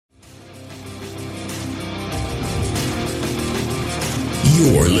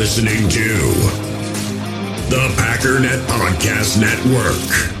You're listening to the Packernet Podcast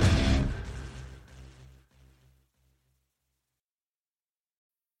Network.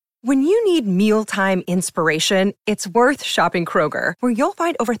 When you need mealtime inspiration, it's worth shopping Kroger, where you'll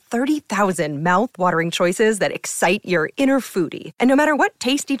find over 30,000 mouth-watering choices that excite your inner foodie. And no matter what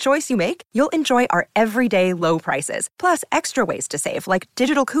tasty choice you make, you'll enjoy our everyday low prices, plus extra ways to save, like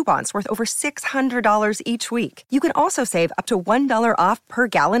digital coupons worth over $600 each week. You can also save up to $1 off per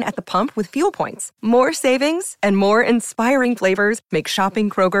gallon at the pump with fuel points. More savings and more inspiring flavors make shopping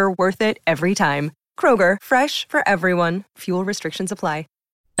Kroger worth it every time. Kroger, fresh for everyone. Fuel restrictions apply.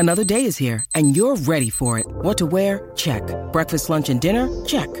 Another day is here, and you're ready for it. What to wear? Check. Breakfast, lunch, and dinner?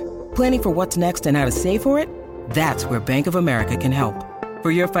 Check. Planning for what's next and how to save for it? That's where Bank of America can help. For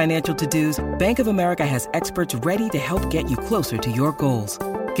your financial to-dos, Bank of America has experts ready to help get you closer to your goals.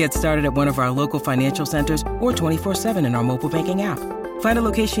 Get started at one of our local financial centers or 24/7 in our mobile banking app. Find a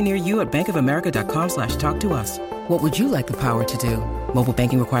location near you at bankofamerica.com/talktous. What would you like the power to do? Mobile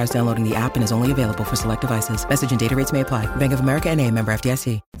banking requires downloading the app and is only available for select devices. Message and data rates may apply. Bank of America N.A., member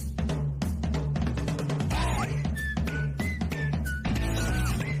FDIC.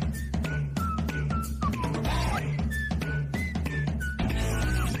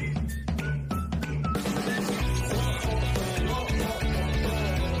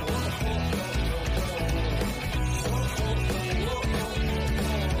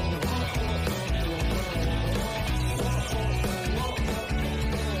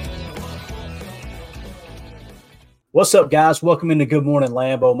 What's up, guys? Welcome into Good Morning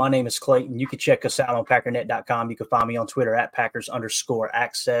Lambeau. My name is Clayton. You can check us out on Packernet.com. You can find me on Twitter at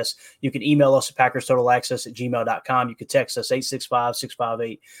Packers_access. You can email us at PackersTotalAccess@gmail.com. You can text us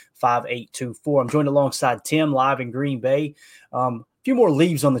 865-658-5824. I'm joined alongside Tim live in Green Bay. A few more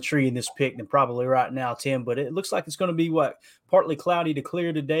leaves on the tree in this pick than probably right now, Tim, but it looks like it's going to be partly cloudy to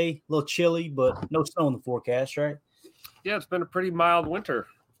clear today, a little chilly, but no snow in the forecast, right? Yeah, it's been a pretty mild winter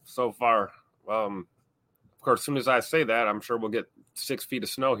so far. Of course, as soon as I say that, I'm sure we'll get 6 feet of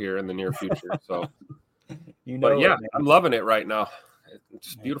snow here in the near future. So, but yeah, I'm loving it right now.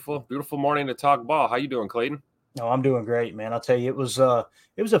 It's beautiful, beautiful morning to talk ball. How you doing, Clayton? Oh, I'm doing great, man. I'll tell you, it was a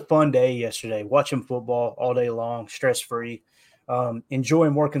fun day yesterday, watching football all day long, stress-free,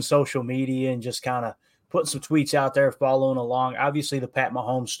 enjoying working social media and just kind of putting some tweets out there, following along. Obviously, the Pat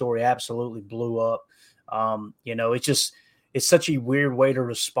Mahomes story absolutely blew up. It's such a weird way to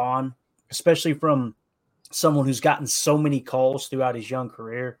respond, especially from someone who's gotten so many calls throughout his young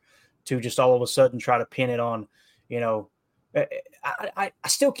career to just all of a sudden try to pin it on, I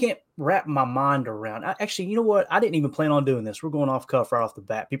still can't wrap my mind around. Actually, you know what? I didn't even plan on doing this. We're going off cuff right off the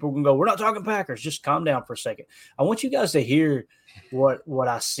bat. People are going to go, we're not talking Packers. Just calm down for a second. I want you guys to hear what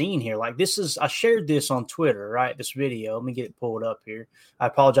I seen here. Like I shared this on Twitter, right? This video. Let me get it pulled up here. I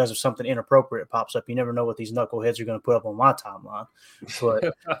apologize if something inappropriate pops up. You never know what these knuckleheads are going to put up on my timeline.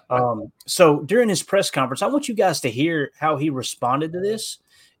 But so during his press conference, I want you guys to hear how he responded to this.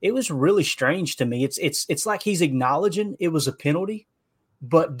 It was really strange to me. It's like he's acknowledging it was a penalty,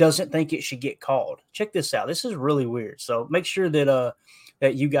 but doesn't think it should get called. Check this out. This is really weird. So make sure that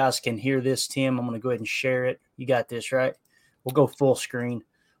you guys can hear this, Tim. I'm going to go ahead and share it. You got this, right? We'll go full screen.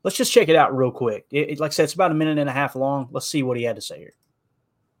 Let's just check it out real quick. Like I said, it's about a minute and a half long. Let's see what he had to say here.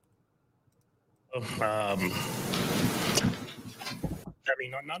 I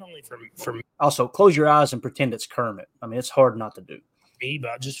mean, not only from also close your eyes and pretend it's Kermit. I mean, it's hard not to do. Me,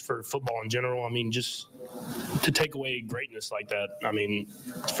 but just for football in general. I mean, just to take away greatness like that. I mean,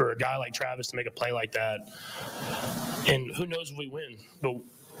 for a guy like Travis to make a play like that, and who knows if we win. But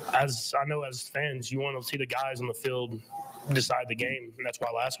as I know, as fans, you want to see the guys on the field decide the game, and that's why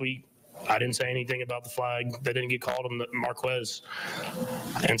last week I didn't say anything about the flag that didn't get called on the Marquez.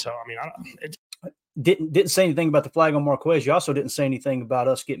 And so, I mean, Didn't say anything about the flag on Marquez. You also didn't say anything about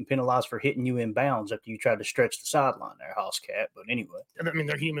us getting penalized for hitting you in bounds after you tried to stretch the sideline there, Hosscat. But anyway. I mean,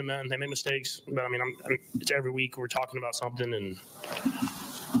 they're human, man. They make mistakes. But, I mean, it's every week we're talking about something, and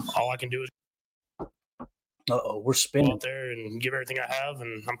all I can do is we're spinning go out there and give everything I have,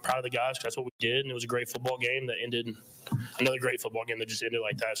 and I'm proud of the guys because that's what we did, and it was a great football game that ended – another great football game that just ended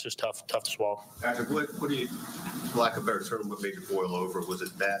like that. It's just tough to swallow. Patrick, what do you – for lack of a better term, what made it boil over? Was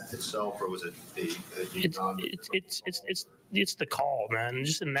it that itself, or was it it's the call, man.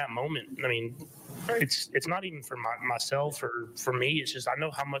 Just in that moment, I mean, it's not even for myself or for me. It's just I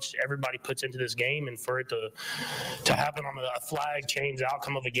know how much everybody puts into this game, and for it to happen on a flag change the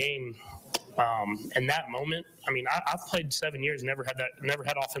outcome of a game. In that moment, I mean, I've played 7 years, never had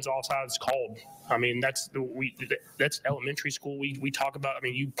offensive offsides called. I mean, that's elementary school. We talk about. I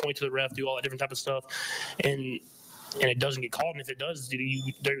mean, you point to the ref, do all that different type of stuff, and and it doesn't get called. And if it does,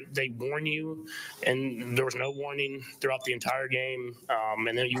 they warn you, and there was no warning throughout the entire game.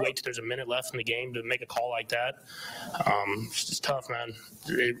 And then you wait till there's a minute left in the game to make a call like that. It's just tough, man.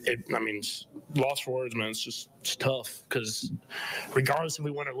 It's lost for words, man. It's tough because regardless if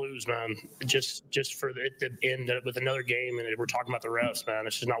we win or lose, man, just for it to end with another game and we're talking about the refs, man,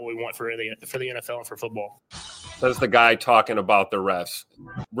 it's just not what we want for the NFL and for football. Says the guy talking about the refs.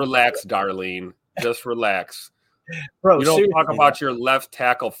 Relax, Darlene. Just relax. Bro, you don't talk about your left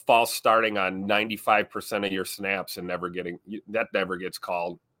tackle false starting on 95% of your snaps and never gets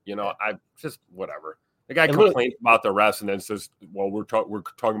called. I just whatever. The guy complains about the refs and then says, "Well, we're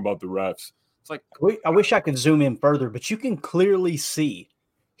talking about the refs." It's like I wish I could zoom in further, but you can clearly see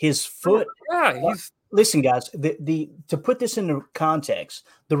his foot. Yeah, listen, guys. To put this into context,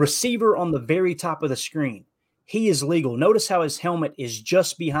 the receiver on the very top of the screen. He is legal. Notice how his helmet is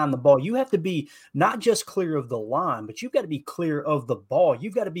just behind the ball. You have to be not just clear of the line, but you've got to be clear of the ball.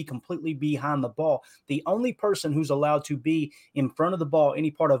 You've got to be completely behind the ball. The only person who's allowed to be in front of the ball, any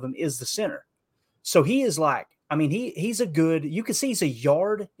part of him, is the center. So he is he's you can see he's a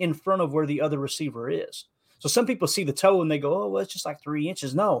yard in front of where the other receiver is. So some people see the toe and they go, oh, well, it's just like 3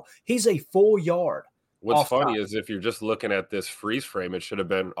 inches. No, he's a full yard. What's funny is if you're just looking at this freeze frame, it should have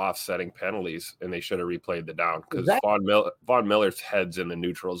been offsetting penalties, and they should have replayed the down because Von Miller's head's in the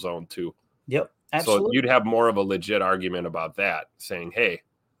neutral zone too. Yep, absolutely. So you'd have more of a legit argument about that, saying, "Hey,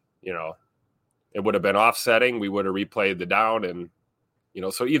 it would have been offsetting. We would have replayed the down, and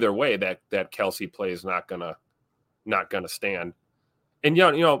so either way, that Kelsey play is not gonna stand." And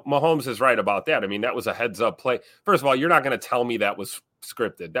Mahomes is right about that. I memean, that was a heads up play. First of all, you're not going to tell me that was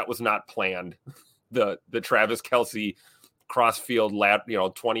scripted. That was not planned. The Travis Kelsey cross-field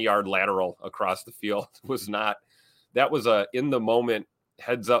 20-yard lateral across the field was not. That was a in-the-moment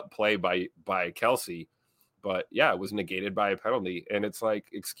heads-up play by Kelsey. But, yeah, it was negated by a penalty. And it's like,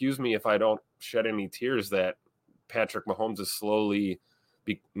 excuse me if I don't shed any tears that Patrick Mahomes is slowly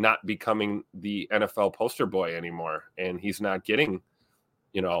not becoming the NFL poster boy anymore. And he's not getting,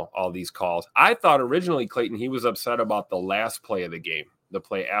 all these calls. I thought originally, Clayton, he was upset about the last play of the game, the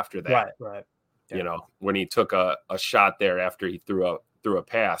play after that. Right. When he took a shot there after he threw a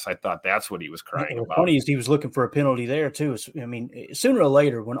pass, I thought that's what he was crying about. Funny is he was looking for a penalty there too. I mean, sooner or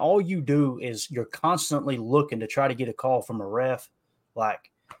later, when all you do is you're constantly looking to try to get a call from a ref,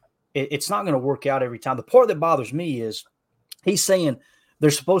 it's not going to work out every time. The part that bothers me is he's saying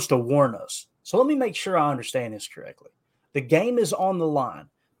they're supposed to warn us. So let me make sure I understand this correctly. The game is on the line.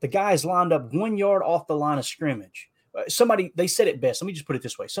 The guy is lined up 1 yard off the line of scrimmage. They said it best. Let me just put it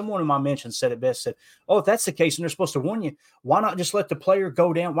this way. Someone in my mentions said it best, said, oh, if that's the case and they're supposed to warn you, why not just let the player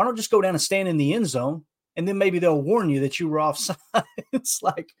go down? Why not just go down and stand in the end zone? And then maybe they'll warn you that you were offside. It's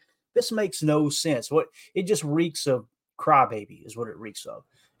like, this makes no sense. It just reeks of crybaby is what it reeks of.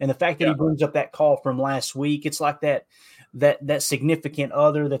 And the fact that he brings up that call from last week, it's like that significant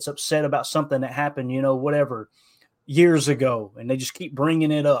other that's upset about something that happened, whatever, years ago. And they just keep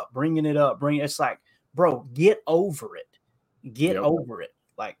bringing it up. It's like, bro, get over it. Get over it.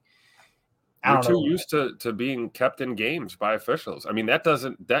 Like, you're too used to being kept in games by officials. I mean,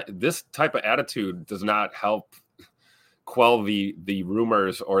 this type of attitude does not help quell the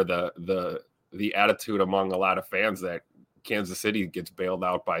rumors or the attitude among a lot of fans that Kansas City gets bailed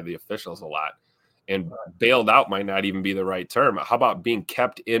out by the officials a lot. And bailed out might not even be the right term. How about being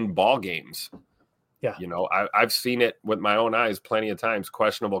kept in ball games? Yeah. I've seen it with my own eyes plenty of times,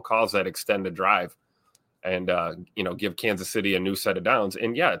 questionable calls that extend a drive. And, give Kansas City a new set of downs.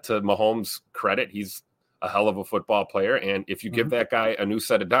 And, to Mahomes' credit, he's a hell of a football player. And if you give that guy a new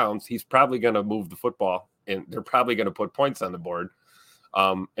set of downs, he's probably going to move the football, and they're probably going to put points on the board.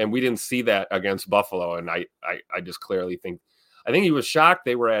 And we didn't see that against Buffalo. And I just clearly think he was shocked.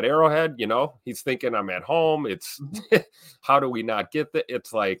 They were at Arrowhead. He's thinking, I'm at home. It's how do we not get that?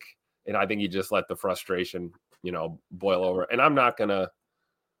 It's like, and I think he just let the frustration, boil over. And I'm not going to,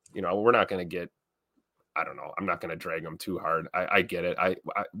 we're not going to get, I don't know. I'm not going to drag them too hard. I get it.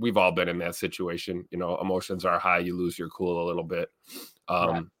 We've all been in that situation. Emotions are high. You lose your cool a little bit.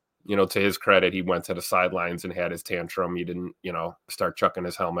 To his credit, he went to the sidelines and had his tantrum. He didn't, start chucking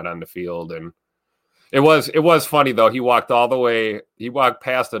his helmet on the field. And it was funny though. He walked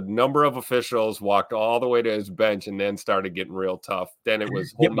past a number of officials, walked all the way to his bench, and then started getting real tough. Then it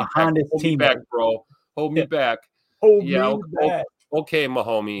was hold me back, bro. Hold me back. Hold me back. Okay,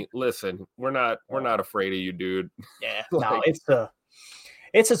 Mahomie, listen, we're not afraid of you, dude. Yeah, no,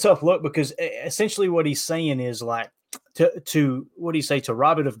 it's a tough look because essentially what he's saying is like to what do you say, to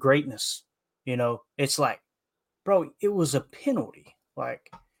rob it of greatness. It's like, bro, it was a penalty.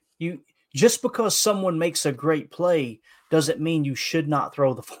 Like you Just because someone makes a great play doesn't mean you should not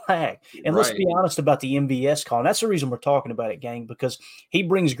throw the flag. And let's be honest about the MVS call. And that's the reason we're talking about it, gang, because he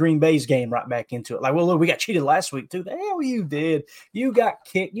brings Green Bay's game right back into it. Like, well, look, we got cheated last week too. The hell you did. You got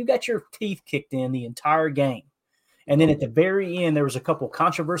kicked. You got your teeth kicked in the entire game. And then at the very end, there was a couple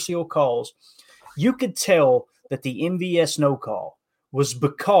controversial calls. You could tell that the MVS no call was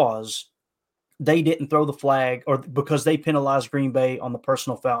because they didn't throw the flag or because they penalized Green Bay on the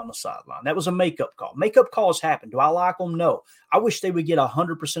personal foul on the sideline. That was a makeup call. Makeup calls happen. Do I like them? No. I wish they would get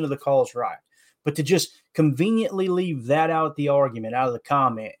 100% of the calls right. But to just conveniently leave that out of the argument, out of the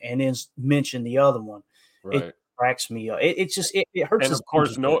comment, and then mention the other one, it cracks me up. It hurts. And of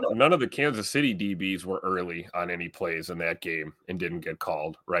course, none of the Kansas City DBs were early on any plays in that game and didn't get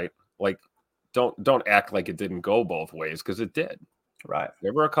called, right? Like, don't act like it didn't go both ways, because it did. Right.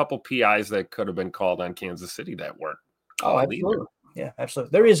 There were a couple PIs that could have been called on Kansas City that weren't. Oh, absolutely. Either. Yeah,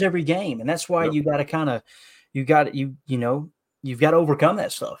 absolutely. There is every game, and that's why you got to you've got to overcome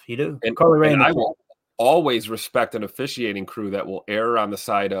that stuff. You do. And I will always respect an officiating crew that will err on the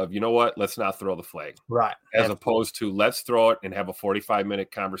side of, you know what, let's not throw the flag. Right. As opposed to let's throw it and have a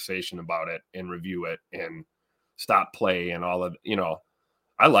 45-minute conversation about it and review it and stop play and all of,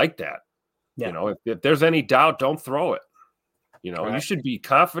 I like that. Yeah. If there's any doubt, don't throw it. You should be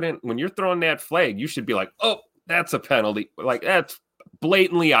confident when you're throwing that flag. You should be like, oh, that's a penalty. Like, that's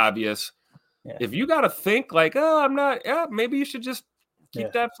blatantly obvious. Yeah. If you got to think like, oh, I'm not, maybe you should just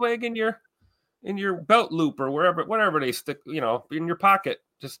keep that flag in your belt loop or whatever they stick, in your pocket.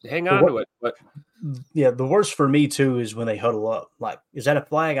 Just hang on to it. But yeah, the worst for me too is when they huddle up. Like, is that a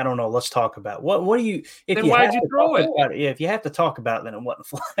flag? I don't know. Let's talk about what do you? Then why'd you throw it? If you have to talk about it, then it wasn't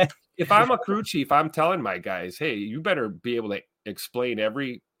a flag. If I'm a crew chief, I'm telling my guys, hey, you better be able to explain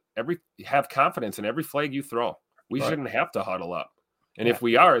have confidence in every flag you throw. We shouldn't have to huddle up. And if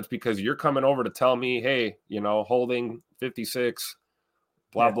we are, it's because you're coming over to tell me, hey, holding 56,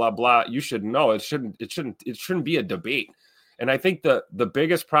 blah, blah, blah. You should know. It shouldn't be a debate. And I think the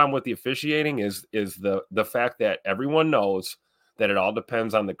biggest problem with the officiating is the fact that everyone knows that it all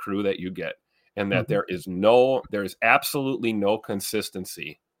depends on the crew that you get, and that there is absolutely no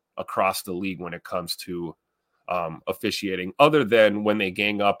consistency across the league when it comes to officiating, other than when they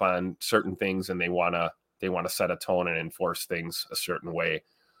gang up on certain things and they want to set a tone and enforce things a certain way.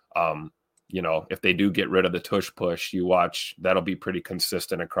 If they do get rid of the tush push, you watch, that'll be pretty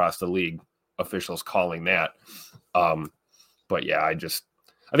consistent across the league, officials calling that. But yeah, I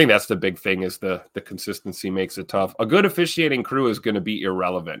think that's the big thing, is the consistency makes it tough. A good officiating crew is going to be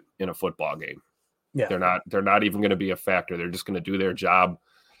irrelevant in a football game. Yeah. They're not even going to be a factor. They're just going to do their job,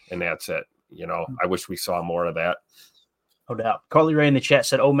 and that's it. I wish we saw more of that. No doubt. Carly Ray in the chat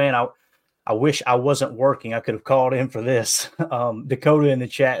said, oh man, I wish I wasn't working. I could have called in for this. Dakota in the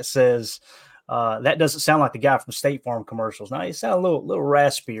chat says, that doesn't sound like the guy from State Farm commercials. Now, you sound a little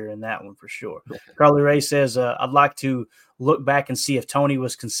raspier in that one for sure. Carly Ray says, I'd like to look back and see if Tony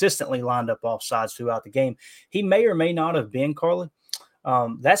was consistently lined up offsides throughout the game. He may or may not have been, Carly.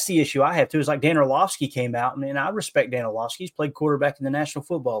 That's the issue I have too. Is like Dan Orlovsky came out, and I respect Dan Orlovsky. He's played quarterback in the National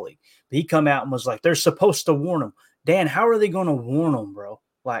Football League. But he come out and was like, they're supposed to warn him. Dan, how are they going to warn him, bro?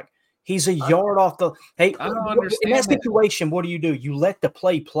 Like, he's a yard off the – hey, I don't understand in that situation, what do? You let the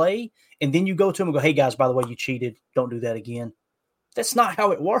play, and then you go to him and go, hey, guys, by the way, you cheated. Don't do that again. That's not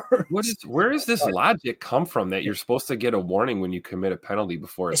how it works. Where does this logic come from that you're supposed to get a warning when you commit a penalty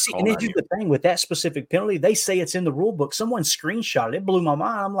before it's called on you? And here's the thing with that specific penalty, they say it's in the rule book. Someone screenshot it. It blew my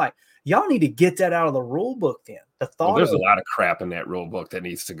mind. I'm like, y'all need to get that out of the rule book then. There's a lot of crap in that rule book that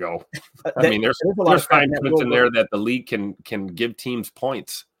needs to go. There's fine print in there that the league can give teams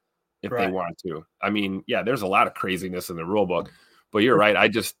points if they want to. I mean, yeah, there's a lot of craziness in the rule book. But you're right.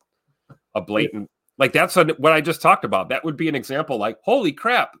 A blatant – like that's what I just talked about. That would be an example like, holy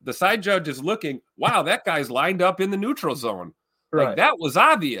crap, the side judge is looking, wow, that guy's lined up in the neutral zone. Right. Like that was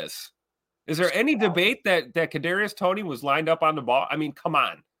obvious. Is there any debate that Kadarius Toney was lined up on the ball? I mean, come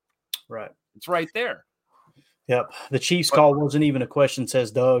on. Right. It's right there. Yep. The Chiefs call wasn't even a question, says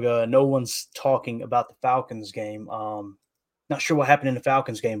Doug. No one's talking about the Falcons game. Not sure what happened in the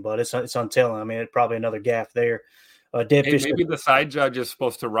Falcons game, but it's untelling. I mean, it's probably another gaffe there. Maybe the side judge is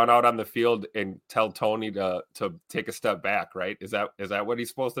supposed to run out on the field and tell Tony to take a step back, right? Is that what he's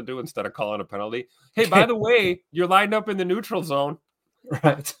supposed to do instead of calling a penalty? Hey, by the way, you're lined up in the neutral zone.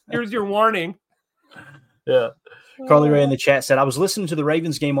 Right. Here's your warning. Yeah. Carly Ray in the chat said, I was listening to the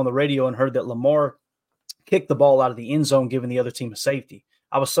Ravens game on the radio and heard that Lamar kicked the ball out of the end zone, giving the other team a safety.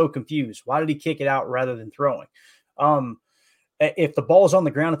 I was so confused. Why did he kick it out rather than throwing? If the ball's on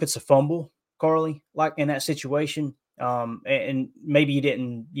the ground, if it's a fumble, Carly, like in that situation, And maybe you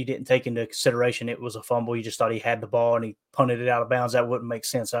didn't take into consideration it was a fumble. You just thought he had the ball and he punted it out of bounds. That wouldn't make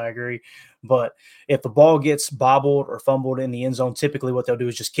sense. I agree. But if the ball gets bobbled or fumbled in the end zone, typically what they'll do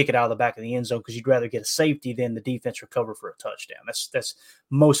is just kick it out of the back of the end zone because you'd rather get a safety than the defense recover for a touchdown. That's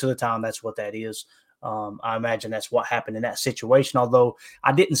most of the time that's what that is. I imagine that's what happened in that situation, although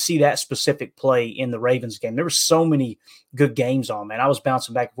I didn't see that specific play in the Ravens game. There were so many good games on, man. I was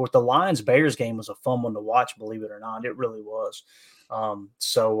bouncing back and forth. The Lions-Bears game was a fun one to watch, believe it or not. It really was.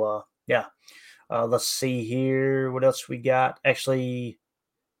 Let's see here. What else we got? Actually,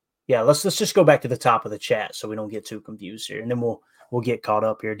 yeah, let's just go back to the top of the chat so we don't get too confused here, and then we'll get caught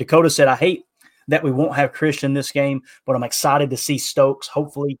up here. Dakota said, I hate that we won't have Christian this game, but I'm excited to see Stokes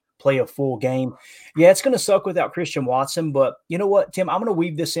hopefully play a full game. Yeah, it's going to suck without Christian Watson, but you know what, Tim? I'm going to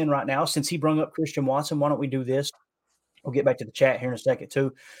weave this in right now. Since he brought up Christian Watson, why don't we do this? We'll get back to the chat here in a second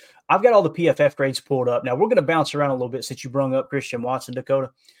too. I've got all the PFF grades pulled up. Now we're going to bounce around a little bit since you brought up Christian Watson, Dakota.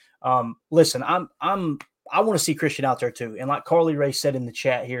 Listen, I want to see Christian out there too. And like Carly Ray said in the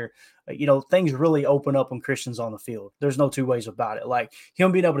chat here, things really open up when Christian's on the field. There's no two ways about it. Like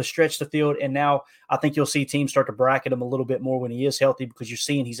him being able to stretch the field. And now I think you'll see teams start to bracket him a little bit more when he is healthy because you're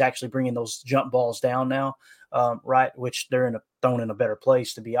seeing he's actually bringing those jump balls down now, right? Which they're thrown in a better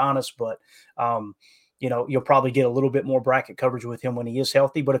place, to be honest. But, you'll probably get a little bit more bracket coverage with him when he is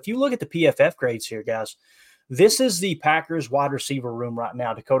healthy. But if you look at the PFF grades here, guys, this is the Packers wide receiver room right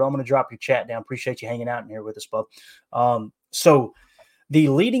now. Dakota, I'm going to drop your chat down. Appreciate you hanging out in here with us, bub. So the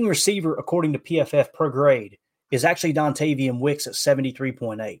leading receiver, according to PFF per grade, is actually Dontavian Wicks at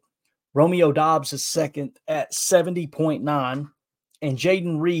 73.8. Romeo Doubs is second at 70.9. And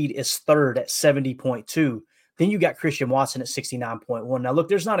Jaden Reed is third at 70.2. Then you got Christian Watson at 69.1. Now, look,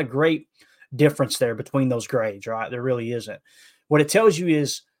 there's not a great difference there between those grades, right? There really isn't. What it tells you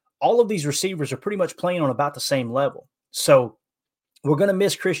is all of these receivers are pretty much playing on about the same level. So we're going to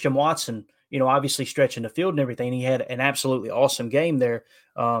miss Christian Watson, obviously stretching the field and everything. He had an absolutely awesome game there,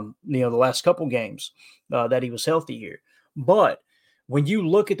 the last couple games that he was healthy here. But when you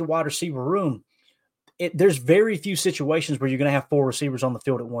look at the wide receiver room, there's very few situations where you're going to have four receivers on the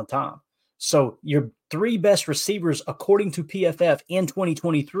field at one time. So your three best receivers, according to PFF in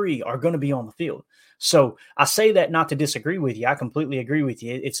 2023, are going to be on the field. So I say that not to disagree with you. I completely agree with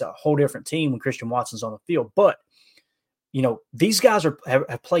you. It's a whole different team when Christian Watson's on the field. But, these guys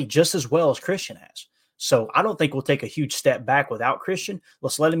have played just as well as Christian has. So I don't think we'll take a huge step back without Christian.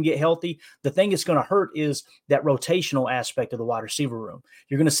 Let's let him get healthy. The thing that's going to hurt is that rotational aspect of the wide receiver room.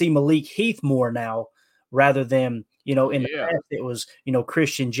 You're going to see Malik Heath more now rather than, in the past it was,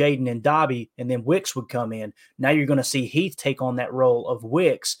 Christian, Jaden, and Dobby, and then Wicks would come in. Now you're going to see Heath take on that role of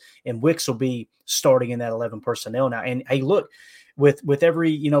Wicks, and Wicks will be starting in that 11 personnel now. And hey, look, with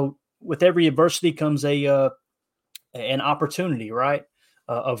every adversity comes an opportunity, right,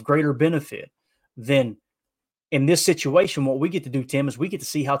 of greater benefit. Then in this situation, what we get to do, Tim, is we get to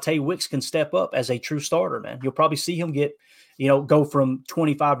see how Tay Wicks can step up as a true starter, man. You'll probably see him get, go from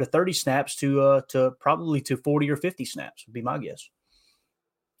 25 to 30 snaps to probably to 40 or 50 snaps would be my guess.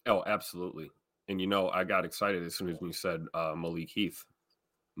 Oh, absolutely. And, I got excited as soon as you said Malik Heath.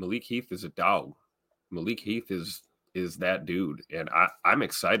 Malik Heath is a dog. Malik Heath is that dude. And I'm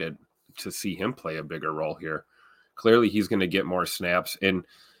excited to see him play a bigger role here. Clearly, he's going to get more snaps. And,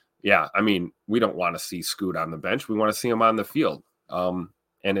 yeah, I mean, we don't want to see Scoot on the bench. We want to see him on the field. And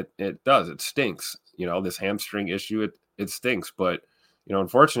it does. It stinks. This hamstring issue, it stinks. But,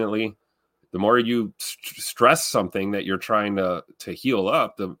 unfortunately, the more you stress something that you're trying to heal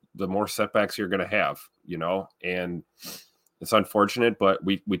up, the more setbacks you're going to have, and it's unfortunate, but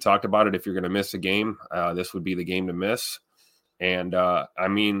we talked about it. If you're going to miss a game, this would be the game to miss. And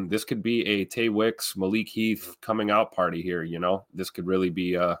this could be a Tay Wicks, Malik Heath coming out party here. This could really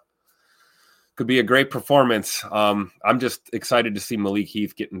be a great performance. I'm just excited to see Malik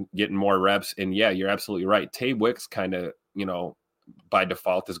Heath getting more reps. And yeah, you're absolutely right. Tay Wicks kind of, by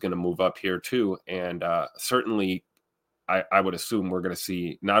default is going to move up here too. And certainly I would assume we're going to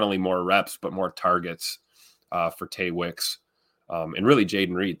see not only more reps, but more targets for Tay Wicks and really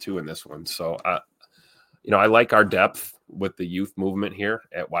Jaden Reed too in this one. So, I like our depth with the youth movement here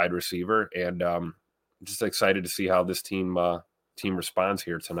at wide receiver, and just excited to see how this team responds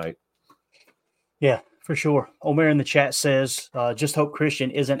here tonight. Yeah, for sure. Omer in the chat says, just hope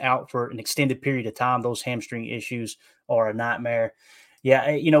Christian isn't out for an extended period of time. Those hamstring issues are a nightmare.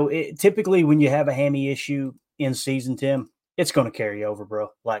 Yeah, typically when you have a hammy issue in season, Tim, it's going to carry over, bro.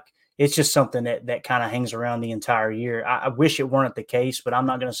 Like, it's just something that kind of hangs around the entire year. I wish it weren't the case, but I'm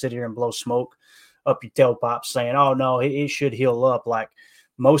not going to sit here and blow smoke up your tailpipe saying, oh, no, it should heal up. Like,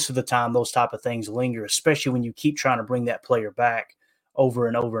 most of the time those type of things linger, especially when you keep trying to bring that player back over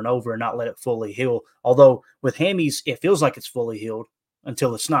and over and over and not let it fully heal. Although with hammies, it feels like it's fully healed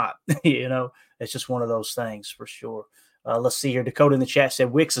until it's not. It's just one of those things for sure. Let's see here. Dakota in the chat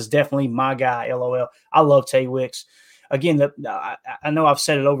said Wicks is definitely my guy. LOL. I love Tay Wicks. Again, I know I've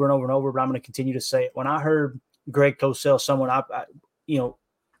said it over and over and over, but I'm going to continue to say it. When I heard Greg Cosell,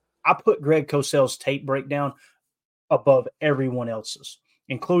 I put Greg Cosell's tape breakdown above everyone else's,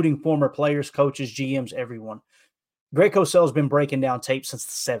 including former players, coaches, GMs, everyone. Greg Cosell has been breaking down tape since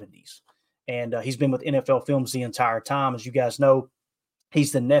the 70s, and he's been with NFL Films the entire time. As you guys know,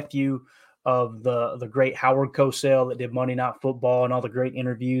 he's the nephew of the great Howard Cosell that did Monday Night Football and all the great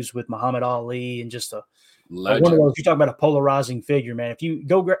interviews with Muhammad Ali, and just one of those. You talk about a polarizing figure, man. If you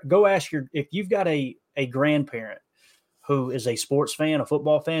go ask if you've got a grandparent who is a sports fan, a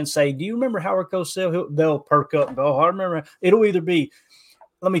football fan, say, do you remember Howard Cosell? They'll perk up and go, oh, I remember. It'll either be,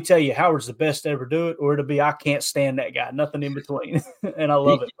 let me tell you, Howard's the best to ever do it, or it'll be, I can't stand that guy. Nothing in between. And I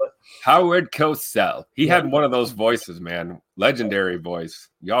love it. But Howard Cosell. He had one of those voices, man. Legendary voice.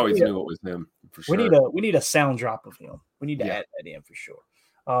 You always knew it was him, for sure. We need a sound drop of him. We need to add that in for sure.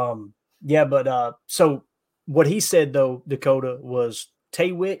 So what he said, though, Dakota, was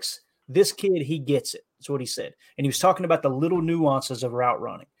Tay Wicks, this kid, he gets it. That's what he said. And he was talking about the little nuances of route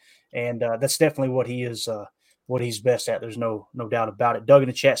running. And that's definitely what he is, what he's best at. There's no doubt about it. Doug in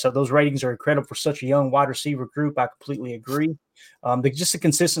the chat. So those ratings are incredible for such a young wide receiver group. I completely agree. Just the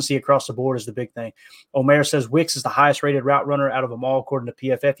consistency across the board is the big thing. Omer says Wicks is the highest rated route runner out of them all, according to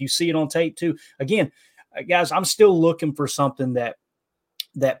PFF. You see it on tape too. Again, guys, I'm still looking for something that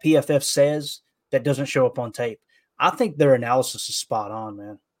PFF says that doesn't show up on tape. I think their analysis is spot on,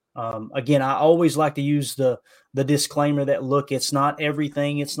 man. Again, I always like to use the disclaimer that, look, it's not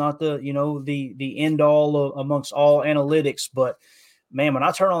everything. It's not the end all amongst all analytics. But man, when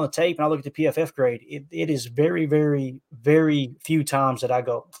I turn on the tape and I look at the PFF grade, it is very, very, very few times that I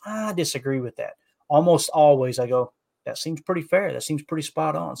go, I disagree with that. Almost always I go, that seems pretty fair. That seems pretty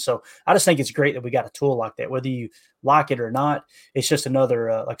spot on. So I just think it's great that we got a tool like that, whether you like it or not. It's just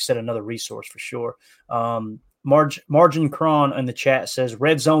another, like I said, another resource for sure. Margin Cron in the chat says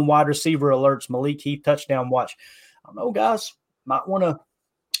red zone wide receiver alerts, Malik Heath touchdown watch. I don't know, guys. Might want to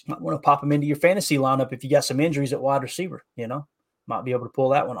pop him into your fantasy lineup if you got some injuries at wide receiver. Might be able to pull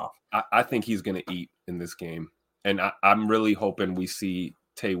that one off. I think he's going to eat in this game, and I'm really hoping we see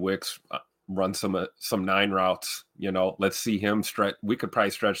Tay Wicks run some 9 routes. Let's see him stretch. We could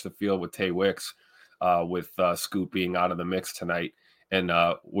probably stretch the field with Tay Wicks, with Scoop being out of the mix tonight. And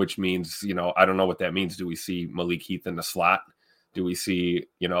which means, I don't know what that means. Do we see Malik Heath in the slot? Do we see,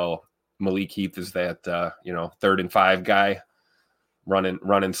 Malik Heath is that, 3rd and 5 guy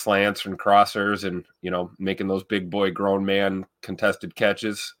running slants and crossers and, making those big boy grown man contested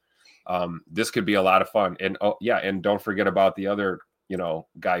catches? This could be a lot of fun. And, and don't forget about the other,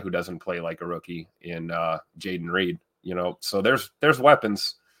 guy who doesn't play like a rookie in Jaden Reed, So there's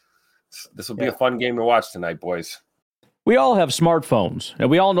weapons. This will be a fun game to watch tonight, boys. We all have smartphones, and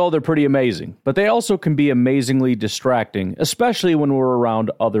we all know they're pretty amazing, but they also can be amazingly distracting, especially when we're around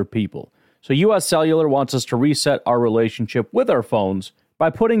other people. So US Cellular wants us to reset our relationship with our phones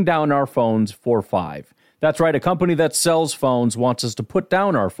by putting down our phones for $5. That's right, a company that sells phones wants us to put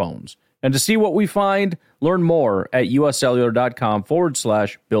down our phones. And to see what we find, learn more at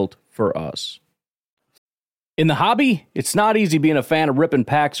uscellular.com/built for us. In the hobby, it's not easy being a fan of ripping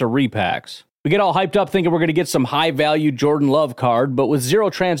packs or repacks. We get all hyped up thinking we're going to get some high-value Jordan Love card, but with zero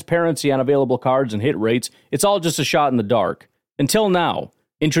transparency on available cards and hit rates, it's all just a shot in the dark. Until now,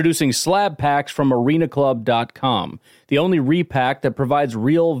 introducing slab packs from arenaclub.com, the only repack that provides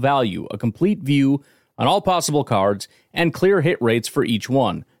real value, a complete view on all possible cards, and clear hit rates for each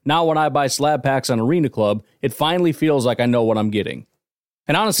one. Now when I buy slab packs on Arena Club, it finally feels like I know what I'm getting.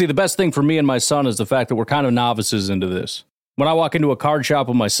 And honestly, the best thing for me and my son is the fact that we're kind of novices into this. When I walk into a card shop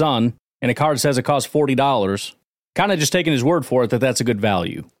with my son, and a card says it costs $40, kind of just taking his word for it that that's a good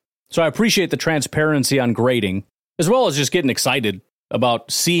value. So I appreciate the transparency on grading, as well as just getting excited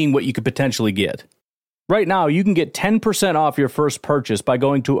about seeing what you could potentially get. Right now, you can get 10% off your first purchase by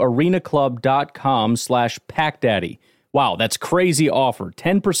going to arenaclub.com/packdaddy. Wow, that's crazy offer.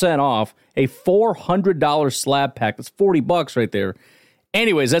 10% off a $400 slab pack. That's $40 right there.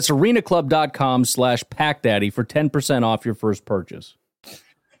 Anyways, that's arenaclub.com/packdaddy for 10% off your first purchase.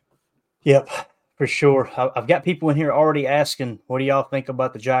 Yep, for sure. I've got people in here already asking, what do y'all think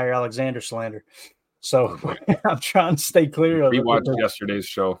about the Jair Alexander slander? So I'm trying to stay clear of it. We watched yesterday's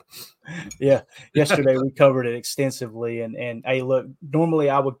show. Yeah, yesterday we covered it extensively. And hey, look, normally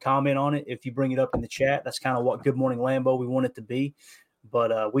I would comment on it if you bring it up in the chat. That's kind of what Good Morning Lambeau we want it to be.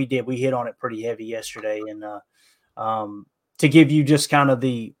 but we hit on it pretty heavy yesterday. And to give you just kind of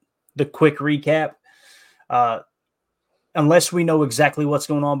the quick recap, unless we know exactly what's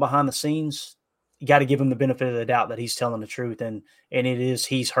going on behind the scenes, you got to give him the benefit of the doubt that he's telling the truth, and it is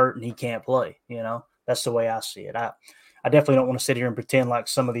he's hurt and he can't play. That's the way I see it. I definitely don't want to sit here and pretend like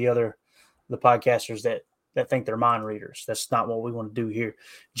some of the podcasters that think they're mind readers. That's not what we want to do here.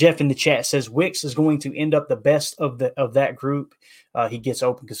 Jeff in the chat says Wicks is going to end up the best of that group. He gets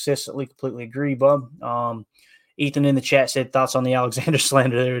open consistently. Completely agree, bub. Ethan in the chat said thoughts on the Alexander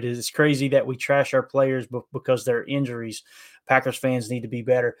slander. There it is. It's crazy that we trash our players because they're injuries. Packers fans need to be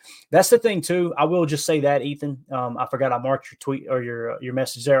better. That's the thing too. I will just say that, Ethan. I forgot I marked your tweet or your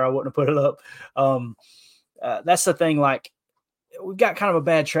message there. I wouldn't have put it up. That's the thing. Like, we've got kind of a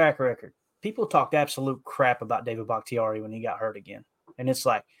bad track record. People talked absolute crap about David Bakhtiari when he got hurt again. And it's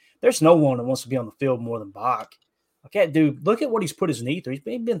like, there's no one that wants to be on the field more than Bach. Okay, dude, look at what he's put his knee through. He's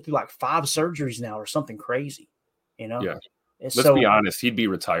been through like 5 surgeries now or something crazy. Yeah. Let's be honest. He'd be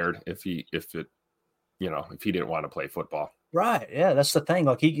retired if he didn't want to play football. Right. Yeah, that's the thing.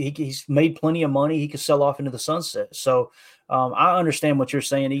 Like he's made plenty of money. He could sell off into the sunset. So I understand what you're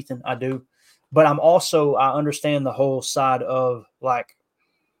saying, Ethan. I do. But I understand the whole side of like,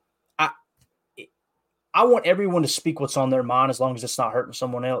 I want everyone to speak what's on their mind as long as it's not hurting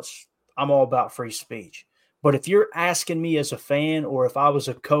someone else. I'm all about free speech. But if you're asking me as a fan, or if I was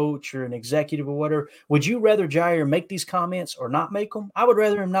a coach or an executive or whatever, would you rather Jair make these comments or not make them? I would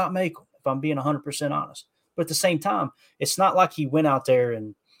rather him not make them, if I'm being 100% honest. But at the same time, it's not like he went out there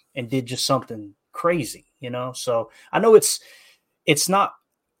and did just something crazy, So I know it's not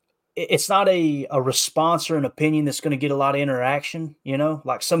a response or an opinion that's going to get a lot of interaction,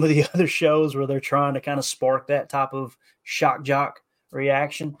 like some of the other shows where they're trying to kind of spark that type of shock jock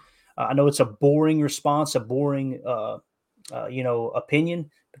reaction. I know it's a boring response, a boring,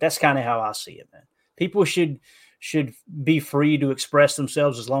 opinion, but that's kind of how I see it, man. People should be free to express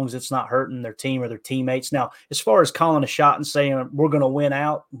themselves as long as it's not hurting their team or their teammates. Now, as far as calling a shot and saying we're going to win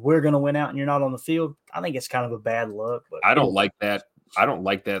out, and you're not on the field, I think it's kind of a bad look. But I don't like that. I don't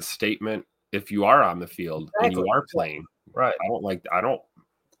like that statement if you are on the field and you are playing. Right.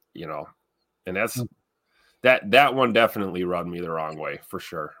 And that's that one definitely rubbed me the wrong way for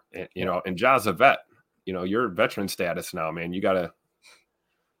sure. And, and Ja's a vet, you're veteran status now, man. You got to,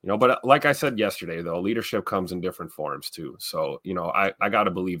 but like I said yesterday, though, leadership comes in different forms too. So, I got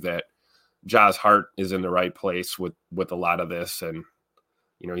to believe that Ja's heart is in the right place with a lot of this. And,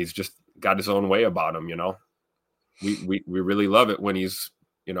 he's just got his own way about him, We really love it when he's,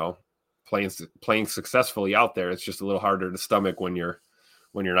 playing successfully out there. It's just a little harder to stomach when you're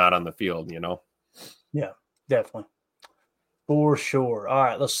not on the field, Yeah, definitely. For sure. All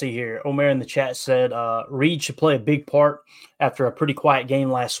right, let's see here. Omer in the chat said, Reed should play a big part after a pretty quiet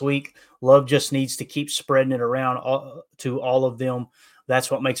game last week. Love just needs to keep spreading it around to all of them. That's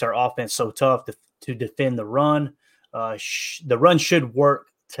what makes our offense so tough to defend the run. The run should work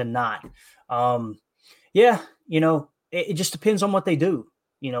tonight. Yeah, it just depends on what they do.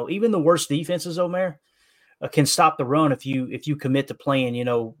 Even the worst defenses, Omer, can stop the run if you commit to playing,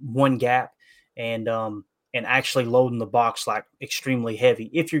 one gap and actually loading the box like extremely heavy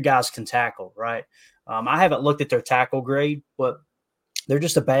if your guys can tackle, right? I haven't looked at their tackle grade, but they're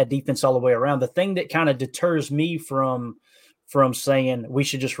just a bad defense all the way around. The thing that kind of deters me from saying we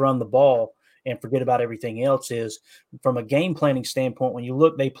should just run the ball and forget about everything else is from a game planning standpoint. When you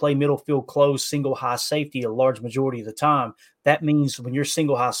look, they play middle field close, single high safety a large majority of the time. That means when you're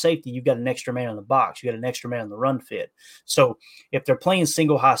single high safety, you've got an extra man in the box. You got an extra man in the run fit. So if they're playing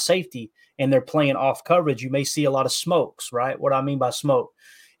single high safety and they're playing off coverage, you may see a lot of smokes, right? What I mean by smoke,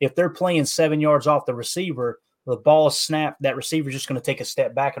 if they're playing 7 yards off the receiver, the ball is snapped, that receiver's just going to take a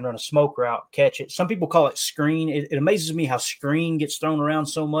step back and run a smoke route, catch it. Some people call it screen. It amazes me how screen gets thrown around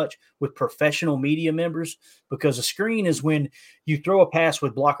so much with professional media members, because a screen is when you throw a pass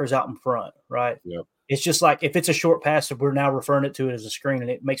with blockers out in front, right? Yep. It's just like if it's a short pass, we're now referring to it as a screen, and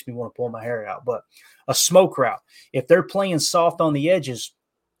it makes me want to pull my hair out. But a smoke route, if they're playing soft on the edges,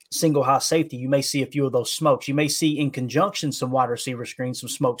 single high safety, you may see a few of those smokes. You may see in conjunction some wide receiver screens, some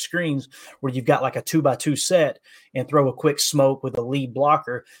smoke screens where you've got like a 2x2 set and throw a quick smoke with a lead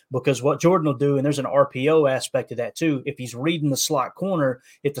blocker, because what Jordan will do, and there's an RPO aspect of that too, if he's reading the slot corner,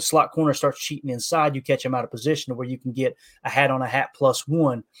 if the slot corner starts cheating inside, you catch him out of position where you can get a hat on a hat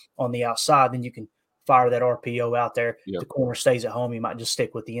 +1 on the outside, then you can fire that RPO out there. Yep. The corner stays at home, you might just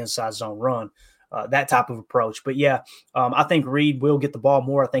stick with the inside zone run. That type of approach. But yeah, I think Reed will get the ball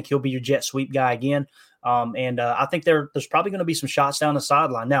more. I think he'll be your jet sweep guy again. And I think there's probably going to be some shots down the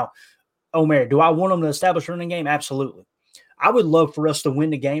sideline. Now, Omer, do I want them to establish running game? Absolutely. I would love for us to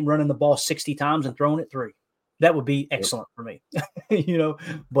win the game running the ball 60 times and throwing it 3. That would be excellent for me,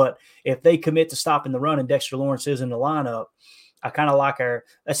 But if they commit to stopping the run and Dexter Lawrence is in the lineup, I kind of like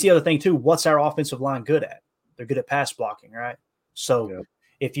that's the other thing too. What's our offensive line good at? They're good at pass blocking, right? So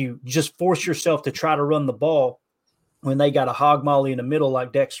if you just force yourself to try to run the ball when they got a hog molly in the middle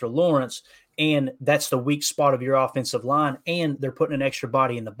like Dexter Lawrence, and that's the weak spot of your offensive line, and they're putting an extra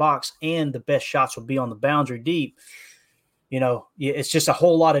body in the box, and the best shots will be on the boundary deep. It's just a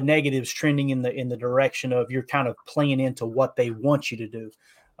whole lot of negatives trending in the direction of you're kind of playing into what they want you to do.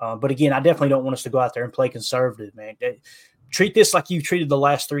 But again, I definitely don't want us to go out there and play conservative, man. Treat this like you treated the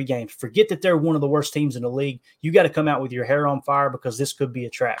last 3 games. Forget that they're one of the worst teams in the league. You got to come out with your hair on fire because this could be a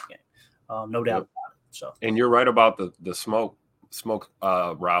trap game, no doubt about it. So, and you're right about the smoke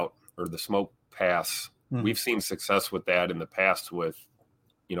route or the smoke pass. Mm-hmm. We've seen success with that in the past with,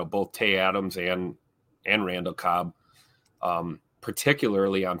 both Tay Adams and Randall Cobb.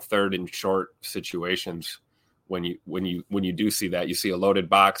 Particularly on 3rd and short situations, when you do see that, you see a loaded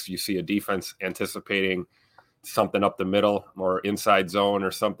box, you see a defense anticipating something up the middle or inside zone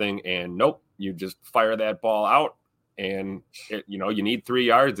or something, and nope, you just fire that ball out, and you need 3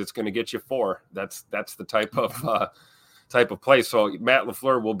 yards, it's going to get you 4. That's the type of play. So Matt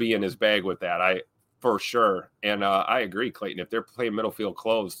LaFleur will be in his bag with that, for sure. And I agree, Clayton. If they're playing middle field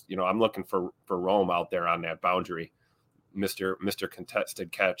closed, I'm looking for Rome out there on that boundary. Mr.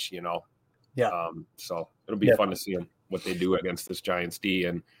 Contested catch, Yeah. So it'll be fun to see what they do against this Giants D.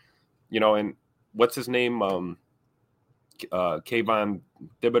 And, and what's his name? Kayvon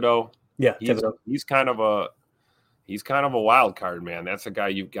Thibodeau. Yeah. He's kind of a wild card, man. That's a guy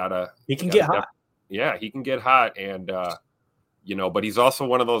you've got to. He can get hot. Yeah, he can get hot. And, but he's also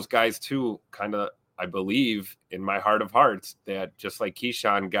one of those guys too, kind of, I believe in my heart of hearts, that just like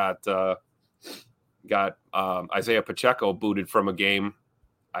Keyshawn got Isaiah Pacheco booted from a game.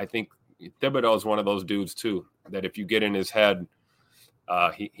 I think Thibodeau is one of those dudes too, that if you get in his head,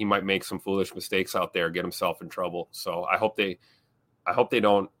 he might make some foolish mistakes out there, get himself in trouble. So I hope they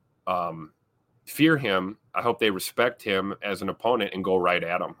don't fear him. I hope they respect him as an opponent and go right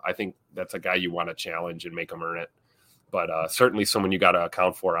at him. I think that's a guy you want to challenge and make him earn it. But certainly someone you got to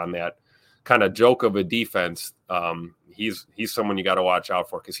account for on that kind of joke of a defense. He's someone you got to watch out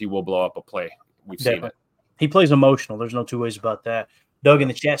for because he will blow up a play. We've seen it. He plays emotional. There's no 2 ways about that. Doug in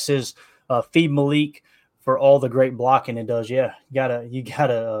the chat says, feed Malik for all the great blocking it does. Yeah, you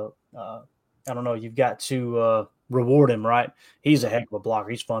gotta. I don't know. You've got to reward him, right? He's a heck of a blocker.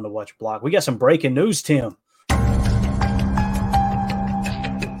 He's fun to watch block. We got some breaking news, Tim.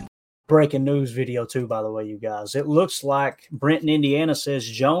 Breaking news video too, by the way, you guys. It looks like Brent in Indiana says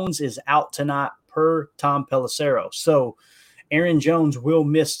Jones is out tonight per Tom Pelissero. So Aaron Jones will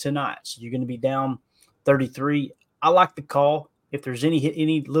miss tonight. So you're going to be down 33. I like the call. If there's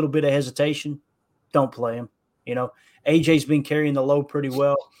any little bit of hesitation, don't play him. AJ's been carrying the load pretty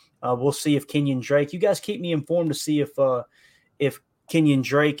well. We'll see if Kenyon Drake. You guys keep me informed to see if Kenyon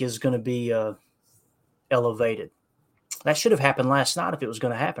Drake is going to be elevated. That should have happened last night if it was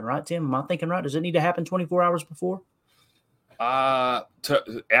going to happen, right, Tim? Am I thinking right? Does it need to happen 24 hours before?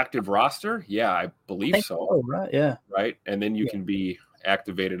 To active roster? Yeah, I believe so. Oh, right, yeah. Right, and then you can be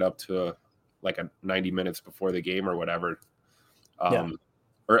activated up to like 90 minutes before the game or whatever.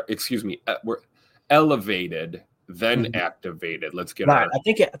 Or excuse me, we're elevated, then activated. Let's get right. I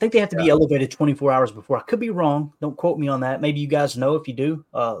think they have to be elevated 24 hours before. I could be wrong. Don't quote me on that. Maybe you guys know. If you do,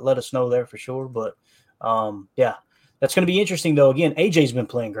 let us know there for sure. But that's going to be interesting, though. Again, AJ's been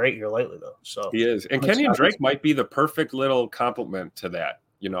playing great here lately, though. So he is, and Kenyon Drake might be the perfect little complement to that.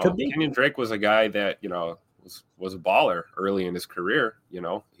 Kenyon Drake was a guy that was a baller early in his career.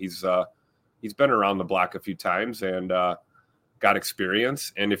 He's been around the block a few times and got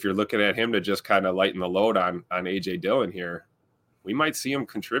experience. And if you're looking at him to just kind of lighten the load on AJ Dillon here, we might see him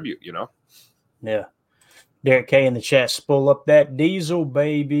contribute. Yeah. Derek K in the chat, spool up that diesel,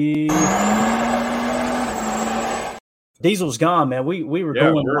 baby. Diesel's gone, man. We were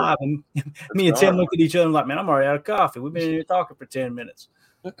going live, and me and Tim looked at each other and like, man, I'm already out of coffee. We've been here talking for 10 minutes.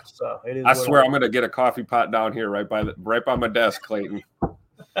 So it is. I swear, I'm going to get a coffee pot down here right by my desk, Clayton.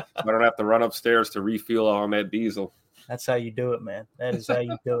 I don't have to run upstairs to refuel on that diesel. That's how you do it, man. That is how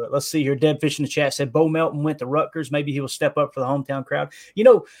you do it. Let's see here. Dead Fish in the chat said Bo Melton went to Rutgers. Maybe he will step up for the hometown crowd.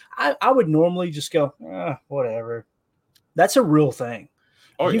 I would normally just go, whatever. That's a real thing.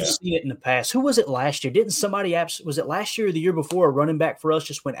 You've seen it in the past. Who was it last year? Didn't somebody was it last year or the year before a running back for us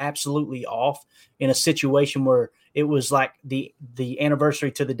just went absolutely off in a situation where it was like the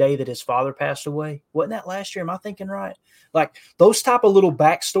anniversary to the day that his father passed away. Wasn't that last year? Am I thinking right? Like those type of little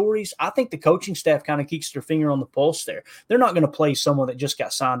backstories, I think the coaching staff kind of keeps their finger on the pulse there. They're not going to play someone that just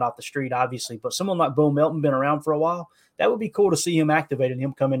got signed off the street, obviously, but someone like Bo Melton, been around for a while, that would be cool to see him activated,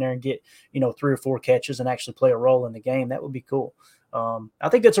 him come in there and get, 3 or 4 catches and actually play a role in the game. That would be cool. I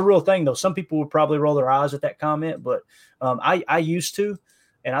think that's a real thing, though. Some people would probably roll their eyes at that comment, but I used to.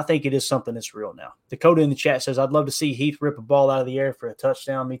 And I think it is something that's real now. Dakota in the chat says, I'd love to see Heath rip a ball out of the air for a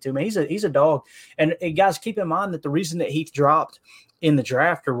touchdown. Me too, man. He's a dog. And guys, keep in mind that the reason that Heath dropped in the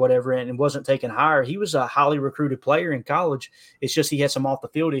draft or whatever and wasn't taken higher, he was a highly recruited player in college. It's just he had some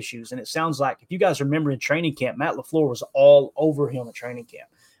off-the-field issues. And it sounds like, if you guys remember in training camp, Matt LaFleur was all over him at training camp.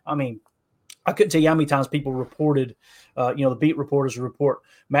 I mean, I couldn't tell you how many times people reported, the beat reporters report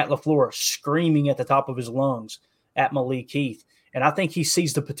Matt LaFleur screaming at the top of his lungs at Malik Heath. And I think he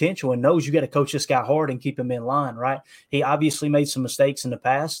sees the potential and knows you got to coach this guy hard and keep him in line, right? He obviously made some mistakes in the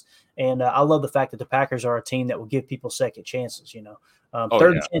past, and I love the fact that the Packers are a team that will give people second chances.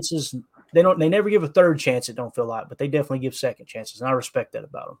 Third chances. They never give a third chance. It don't feel like, but they definitely give second chances, and I respect that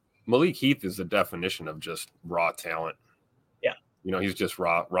about them. Malik Heath is the definition of just raw talent. Yeah, he's just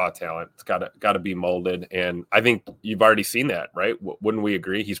raw talent. It's got to be molded, and I think you've already seen that, right? Wouldn't we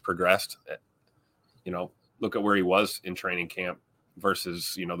agree? He's progressed. Look at where he was in training camp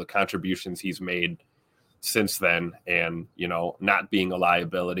versus, the contributions he's made since then and, not being a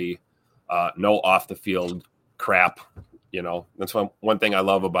liability, no off the field crap. That's one thing I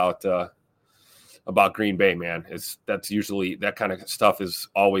love about Green Bay, man, is that's usually that kind of stuff is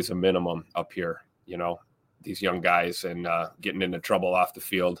always a minimum up here, these young guys and getting into trouble off the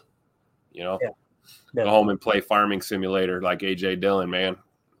field, Go home and play Farming Simulator like A.J. Dillon, man.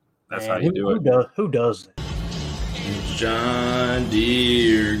 That's how you do it. Who does it? John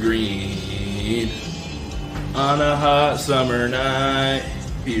Deere green on a hot summer night.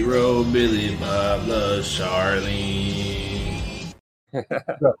 He rode Billy Bob loves Charlene.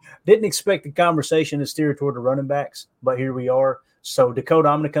 Didn't expect the conversation to steer toward the running backs, but here we are. So, Dakota,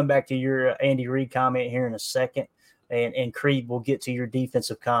 I'm going to come back to your Andy Reid comment here in a second, and Creed will get to your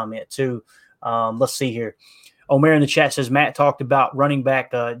defensive comment too. Let's see here. Omer in the chat says, Matt talked about running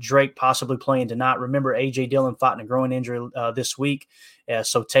back Drake possibly playing tonight. Remember, A.J. Dillon fighting a groin injury this week,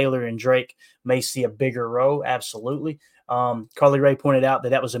 so Taylor and Drake may see a bigger row. Absolutely. Carly Ray pointed out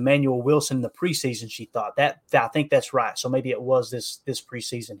that was Emmanuel Wilson in the preseason, she thought. I think that's right. So maybe it was this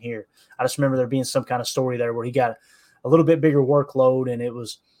preseason here. I just remember there being some kind of story there where he got a little bit bigger workload, and it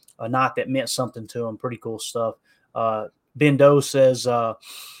was a night that meant something to him. Pretty cool stuff. Ben Doe says,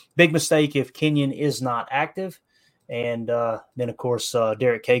 big mistake if Kenyon is not active. And then, of course,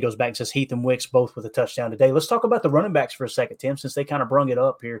 Derek K goes back and says Heath and Wicks both with a touchdown today. Let's talk about the running backs for a second, Tim, since they kind of brung it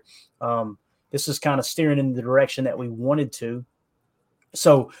up here. This is kind of steering in the direction that we wanted to.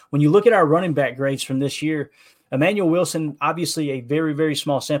 So when you look at our running back grades from this year, Emmanuel Wilson, obviously a very, very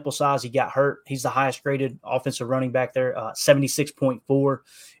small sample size. He got hurt. He's the highest graded offensive running back there, 76.4.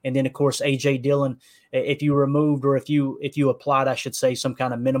 And then, of course, A.J. Dillon, if you removed or if you applied, I should say, some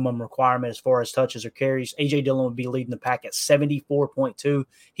kind of minimum requirement as far as touches or carries, A.J. Dillon would be leading the pack at 74.2.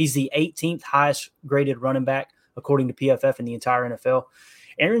 He's the 18th highest graded running back, according to PFF, in the entire NFL.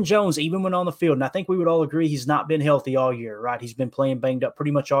 Aaron Jones, even when on the field, and I think we would all agree he's not been healthy all year, right? He's been playing banged up pretty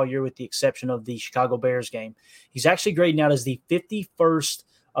much all year with the exception of the Chicago Bears game. He's actually grading out as the 51st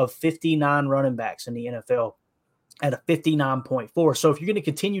of 59 running backs in the NFL at a 59.4. So if you're going to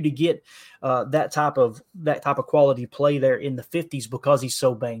continue to get that type of quality play there in the 50s because he's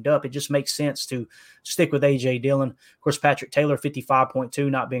so banged up, it just makes sense to stick with A.J. Dillon. Of course, Patrick Taylor, 55.2,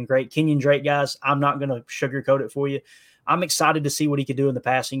 not been great. Kenyon Drake, guys, I'm not going to sugarcoat it for you. I'm excited to see what he could do in the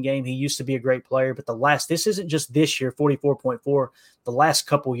passing game. He used to be a great player, but this isn't just this year, 44.4. The last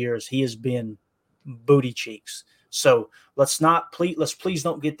couple years, he has been booty cheeks. So let's please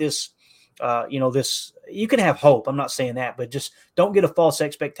don't get this, this, you can have hope. I'm not saying that, but just don't get a false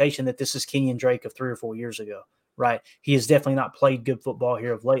expectation that this is Kenyon Drake of 3 or 4 years ago. Right. He has definitely not played good football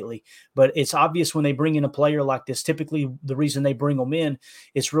here of lately, but it's obvious when they bring in a player like this, typically the reason they bring them in,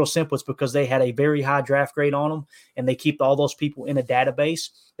 it's real simple. It's because they had a very high draft grade on them and they keep all those people in a database.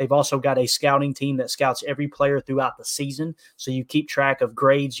 They've also got a scouting team that scouts every player throughout the season. So you keep track of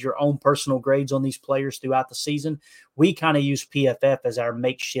grades, your own personal grades on these players throughout the season. We kind of use PFF as our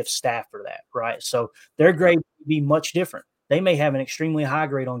makeshift staff for that. Right. So their grade would be much different. They may have an extremely high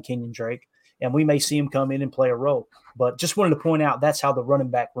grade on Kenyon Drake, and we may see him come in and play a role. But just wanted to point out that's how the running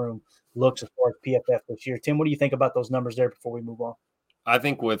back room looks as far as PFF this year. Tim, what do you think about those numbers there before we move on? I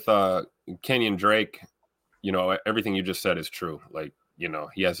think with Kenyon Drake, everything you just said is true. Like,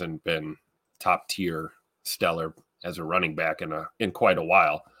 he hasn't been top tier stellar as a running back in quite a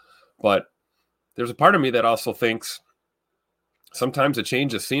while. But there's a part of me that also thinks sometimes a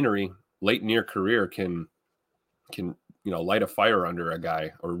change of scenery late in your career can light a fire under a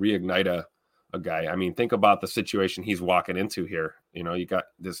guy or reignite a guy. I mean, think about the situation he's walking into here. You got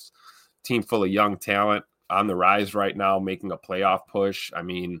this team full of young talent on the rise right now, making a playoff push. I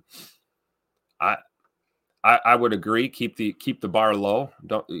mean, I would agree. Keep the bar low.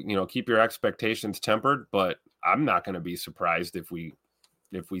 Don't keep your expectations tempered. But I'm not going to be surprised if we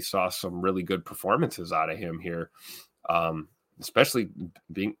saw some really good performances out of him here, especially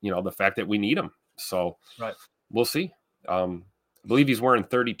being the fact that we need him. So right. We'll see. I believe he's wearing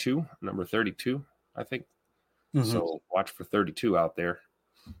 32, number 32, I think. Mm-hmm. So watch for 32 out there.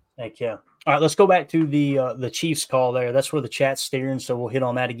 Heck yeah. All right, let's go back to the Chiefs call there. That's where the chat's steering, so we'll hit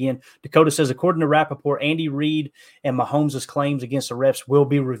on that again. Dakota says, according to Rappaport, Andy Reid and Mahomes' claims against the refs will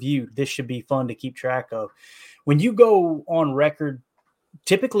be reviewed. This should be fun to keep track of. When you go on record,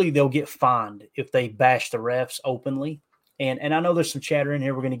 typically they'll get fined if they bash the refs openly. And I know there's some chatter in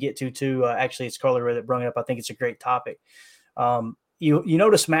here we're going to get to too. Actually, it's Carly Ray that brought it up. I think it's a great topic. You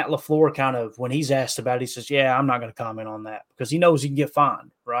notice Matt LaFleur kind of, when he's asked about it, he says, yeah, I'm not going to comment on that because he knows he can get fined,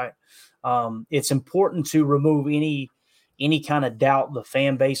 right? It's important to remove any kind of doubt the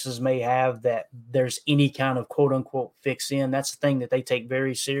fan bases may have that there's any kind of quote unquote fix in. That's the thing that they take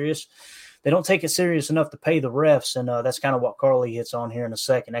very serious. They don't take it serious enough to pay the refs. And that's kind of what Carly hits on here in a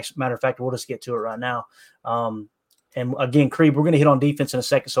second. Matter of fact, we'll just get to it right now. And again, Creed, we're going to hit on defense in a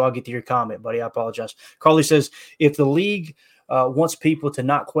second, so I'll get to your comment, buddy. I apologize. Carly says, if the league wants people to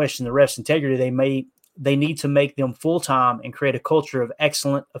not question the refs' integrity, they need to make them full-time and create a culture of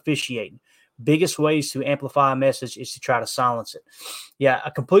excellent officiating. Biggest ways to amplify a message is to try to silence it. Yeah, I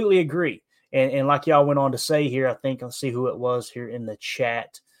completely agree. And like y'all went on to say here, I think I'll see who it was here in the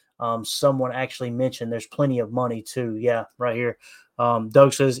chat. Someone actually mentioned there's plenty of money too. Yeah, right here.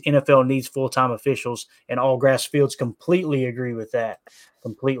 Doug says NFL needs full-time officials and all grass fields. Completely agree with that.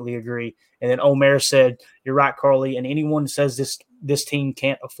 Completely agree. And then Omer said, you're right, Carly. And anyone says this team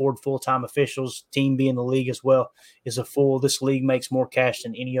can't afford full-time officials, team being the league as well, is a fool. This league makes more cash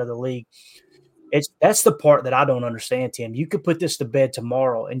than any other league. That's the part that I don't understand, Tim. You could put this to bed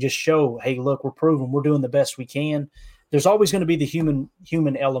tomorrow and just show, hey, look, we're proving we're doing the best we can. There's always going to be the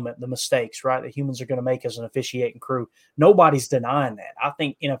human element, the mistakes, right, that humans are going to make as an officiating crew. Nobody's denying that. I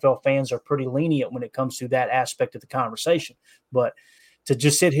think NFL fans are pretty lenient when it comes to that aspect of the conversation. But to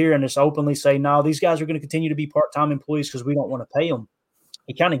just sit here and just openly say, no, these guys are going to continue to be part-time employees because we don't want to pay them,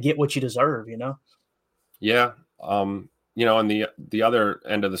 you kind of get what you deserve, Yeah. On the other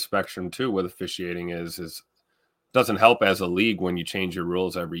end of the spectrum, too, with officiating is doesn't help as a league when you change your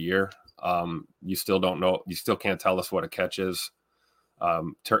rules every year. You still don't know. You still can't tell us what a catch is.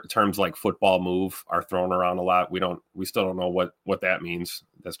 Terms like football move are thrown around a lot. We still don't know what that means.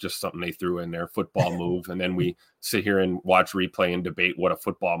 That's just something they threw in there, football move. And then we sit here and watch replay and debate what a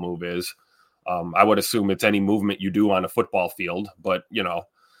football move is. I would assume it's any movement you do on a football field, but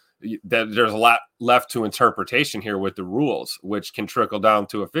there's a lot left to interpretation here with the rules, which can trickle down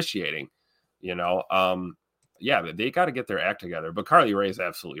to officiating, Yeah, they got to get their act together. But Carly Ray is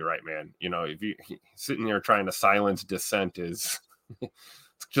absolutely right, man. If you sitting there trying to silence dissent is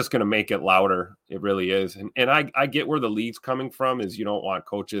it's just going to make it louder. It really is. And I get where the league's coming from is you don't want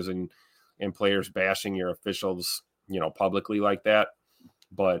coaches and players bashing your officials, publicly like that.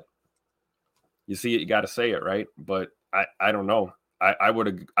 But you see it, you got to say it, right? But I don't know. I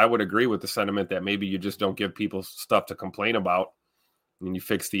would agree with the sentiment that maybe you just don't give people stuff to complain about and you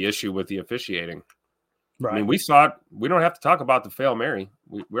fix the issue with the officiating. Right. I mean, we saw it. We don't have to talk about the Fail Mary.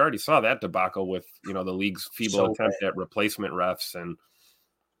 We already saw that debacle with, the league's feeble attempt at replacement refs and,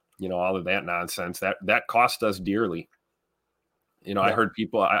 all of that nonsense. That cost us dearly. I heard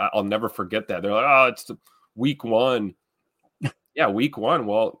people, I'll never forget that. They're like, oh, it's week one. Yeah, week one.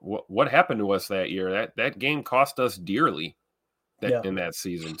 Well, what happened to us that year? That game cost us dearly in that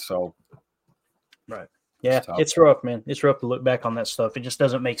season. So, right. Yeah, it's rough, man. It's rough to look back on that stuff. It just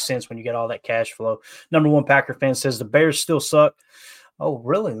doesn't make sense when you get all that cash flow. Number one Packer fan says the Bears still suck. Oh,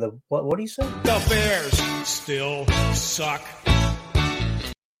 really? What do you say? The Bears still suck.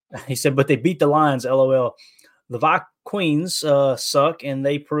 He said, but they beat the Lions, LOL. The Vikings suck, and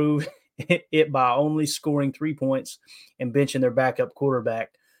they prove it by only scoring 3 points and benching their backup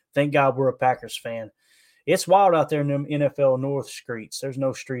quarterback. Thank God we're a Packers fan. It's wild out there in them NFL North streets. There's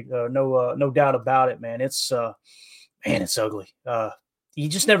no doubt about it, man. It's ugly. You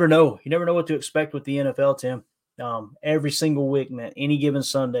just never know. You never know what to expect with the NFL, Tim. Every single week, man, any given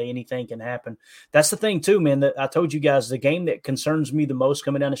Sunday, anything can happen. That's the thing too, man, that I told you guys, the game that concerns me the most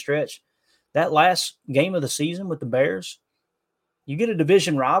coming down the stretch, that last game of the season with the Bears, you get a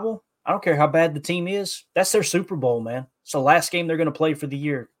division rival. I don't care how bad the team is. That's their Super Bowl, man. It's the last game they're going to play for the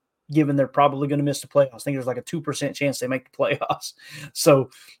year, given they're probably going to miss the playoffs. I think there's like a 2% chance they make the playoffs. So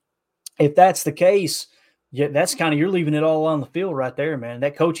if that's the case, yeah, that's kind of, you're leaving it all on the field right there, man.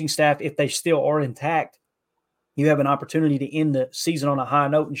 That coaching staff, if they still are intact, you have an opportunity to end the season on a high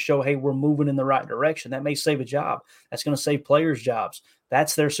note and show, hey, we're moving in the right direction. That may save a job. That's going to save players' jobs.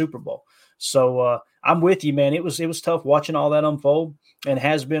 That's their Super Bowl. So I'm with you, man. It was tough watching all that unfold, and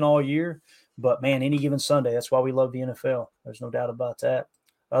has been all year. But, man, any given Sunday, that's why we love the NFL. There's no doubt about that.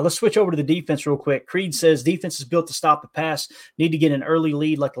 Let's switch over to the defense real quick. Creed says defense is built to stop the pass. Need to get an early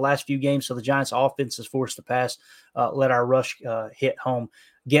lead like the last few games so the Giants' offense is forced to pass. Let our rush get home.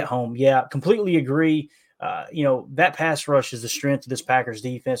 Yeah, completely agree. That pass rush is the strength of this Packers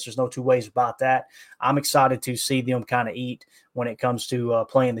defense. There's no two ways about that. I'm excited to see them kind of eat when it comes to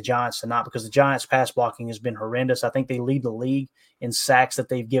playing the Giants tonight, because the Giants' pass blocking has been horrendous. I think they lead the league in sacks that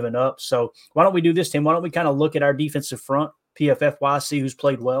they've given up. So why don't we do this, Tim? Why don't we kind of look at our defensive front, PFF-wise, see who's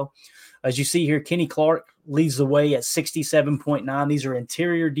played well. As you see here, Kenny Clark leads the way at 67.9. These are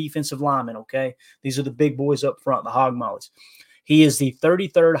interior defensive linemen, okay? These are the big boys up front, the hog mollies. He is the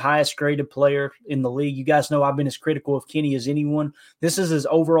 33rd highest graded player in the league. You guys know I've been as critical of Kenny as anyone. This is his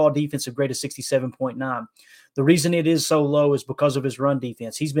overall defensive grade of 67.9. The reason it is so low is because of his run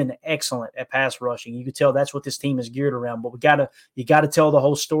defense. He's been excellent at pass rushing. You can tell that's what this team is geared around. But you gotta tell the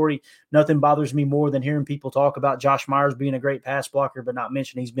whole story. Nothing bothers me more than hearing people talk about Josh Myers being a great pass blocker, but not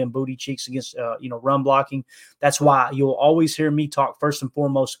mention he's been booty cheeks against run blocking. That's why you'll always hear me talk first and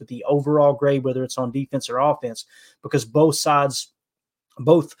foremost with the overall grade, whether it's on defense or offense, because both sides,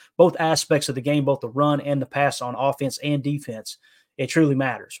 both aspects of the game, both the run and the pass on offense and defense, it truly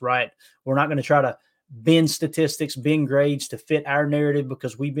matters, right? We're not going to try to bend statistics, bend grades to fit our narrative,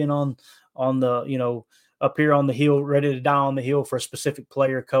 because we've been on the, up here on the hill, ready to die on the hill for a specific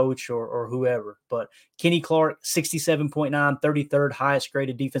player, coach, or whoever. But Kenny Clark, 67.9, 33rd highest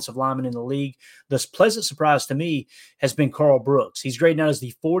graded defensive lineman in the league. The pleasant surprise to me has been Carl Brooks. He's graded out as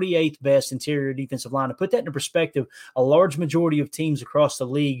the 48th best interior defensive line. To put that into perspective, a large majority of teams across the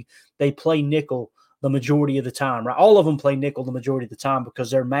league, they play nickel the majority of the time, right? All of them play nickel the majority of the time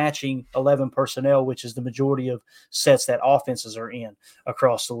because they're matching 11 personnel, which is the majority of sets that offenses are in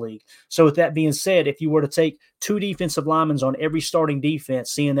across the league. So with that being said, if you were to take two defensive linemen on every starting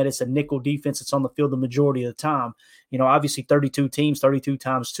defense, seeing that it's a nickel defense that's on the field the majority of the time, obviously 32 teams, 32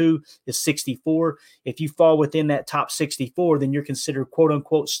 times 2 is 64. If you fall within that top 64, then you're considered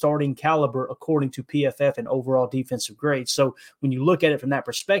quote-unquote starting caliber according to PFF and overall defensive grades. So when you look at it from that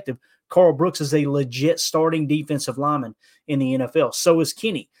perspective, Carl Brooks is a legit starting defensive lineman in the NFL. So is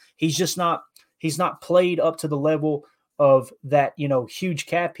Kenny. He's not played up to the level of that, huge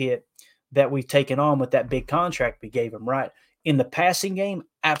cap hit that we've taken on with that big contract we gave him, right? In the passing game,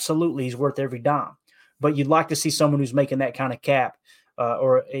 absolutely, he's worth every dime. But you'd like to see someone who's making that kind of cap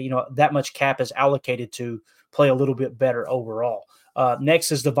or that much cap is allocated to play a little bit better overall.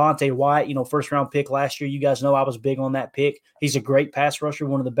 Next is Devontae White, first-round pick last year. You guys know I was big on that pick. He's a great pass rusher,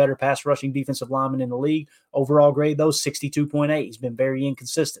 one of the better pass-rushing defensive linemen in the league. Overall grade, though, 62.8. He's been very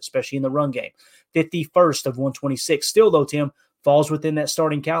inconsistent, especially in the run game. 51st of 126. Still, though, Tim, falls within that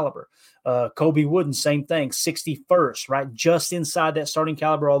starting caliber. Kobe Wooden, same thing, 61st, right? Just inside that starting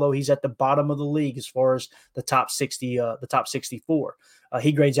caliber, although he's at the bottom of the league as far as the top 60, the top 64.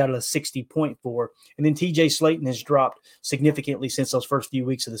 He grades out at a 60.4. And then TJ Slayton has dropped significantly since those first few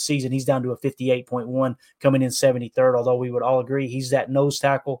weeks of the season. He's down to a 58.1, coming in 73rd, although we would all agree he's that nose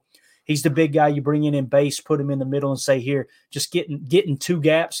tackle. He's the big guy you bring in base, put him in the middle and say, here, just getting two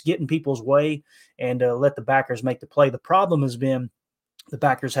gaps, getting people's way, and let the backers make the play. The problem has been the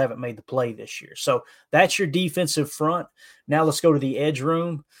backers haven't made the play this year. So that's your defensive front. Now let's go to the edge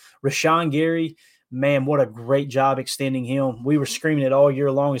room. Rashawn Gary, man, what a great job extending him. We were screaming it all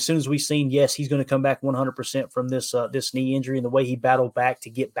year long. As soon as we seen, yes, he's going to come back 100% from this knee injury, and the way he battled back to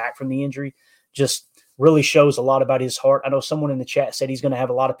get back from the injury just really shows a lot about his heart. I know someone in the chat said he's going to have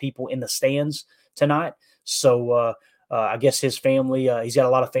a lot of people in the stands tonight. So I guess his family, he's got a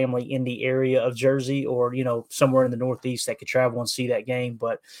lot of family in the area of Jersey or, somewhere in the Northeast that could travel and see that game.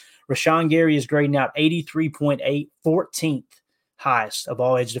 But Rashawn Gary is grading out 83.8, 14th highest of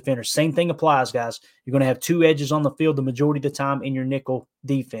all edge defenders. Same thing applies, guys. You're going to have two edges on the field the majority of the time in your nickel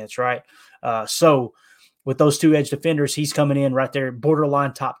defense, right? So with those two edge defenders, he's coming in right there,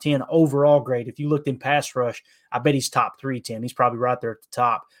 borderline top 10 overall grade. If you looked in pass rush, I bet he's top 3, Tim. He's probably right there at the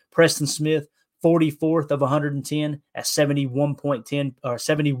top. Preston Smith, 44th of 110 at 71.10 or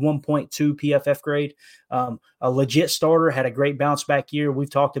 71.2 PFF grade. A legit starter, had a great bounce back year. We've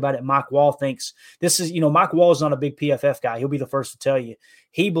talked about it. Mike Wall thinks this is, Mike Wall is not a big PFF guy. He'll be the first to tell you.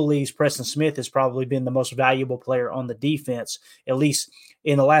 He believes Preston Smith has probably been the most valuable player on the defense, at least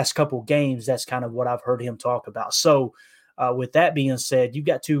in the last couple of games. That's kind of what I've heard him talk about. So, with that being said, you've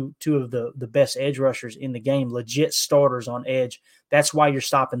got two of the best edge rushers in the game, legit starters on edge. That's why you're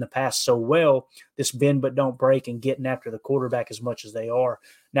stopping the pass so well, this bend but don't break and getting after the quarterback as much as they are.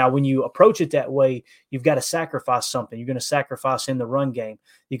 Now, when you approach it that way, you've got to sacrifice something. You're going to sacrifice in the run game.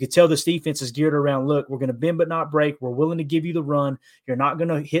 You could tell this defense is geared around, look, we're going to bend but not break. We're willing to give you the run. You're not going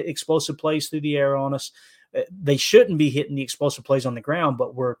to hit explosive plays through the air on us. They shouldn't be hitting the explosive plays on the ground,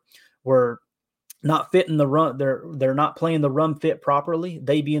 but we're not fitting the run. They're not playing the run fit properly.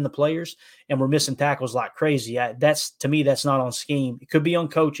 They being the players, and we're missing tackles like crazy. To me, that's not on scheme. It could be on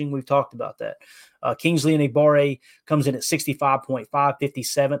coaching. We've talked about that. Kingsley Enagbare comes in at 65.5,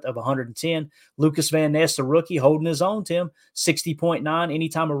 57th of 110. Lucas Van Ness, the rookie, holding his own, Tim, 60.9.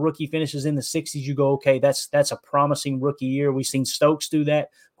 Anytime a rookie finishes in the 60s, you go, okay, that's a promising rookie year. We've seen Stokes do that.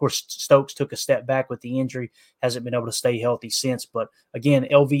 Of course, Stokes took a step back with the injury, hasn't been able to stay healthy since. But again,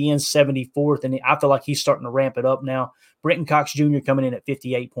 LVN 74th, and I feel like he's starting to ramp it up now. Brenton Cox Jr. coming in at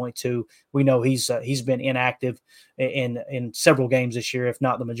 58.2. We know he's been inactive in several games this year, if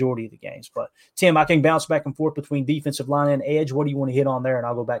not the majority of the games. But Tim, I can bounce back and forth between defensive line and edge. What do you want to hit on there? And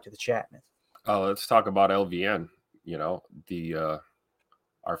I'll go back to the chat, man. Let's talk about LVN.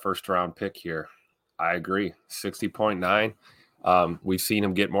 Our first round pick here. I agree. 60.9. We've seen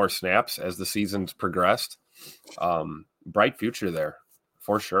him get more snaps as the season's progressed. Bright future there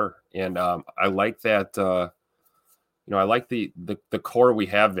for sure. And I like that. I like the core we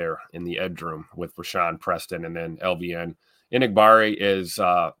have there in the edge room with Rashawn Preston and then LVN. Enagbare is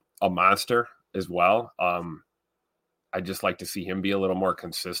a monster as well. I just like to see him be a little more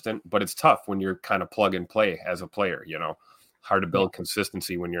consistent, but it's tough when you're kind of plug and play as a player, hard to build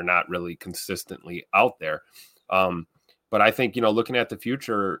consistency when you're not really consistently out there. But I think, looking at the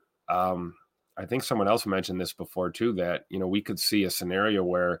future, I think someone else mentioned this before too, that, we could see a scenario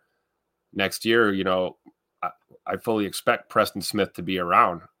where next year, I fully expect Preston Smith to be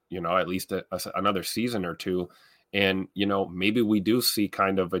around, at least another season or two. And, maybe we do see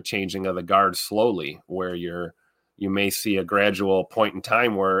kind of a changing of the guard slowly where you may see a gradual point in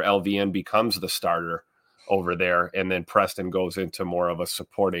time where LVN becomes the starter over there. And then Preston goes into more of a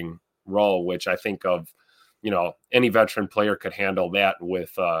supporting role, which I think of, any veteran player could handle that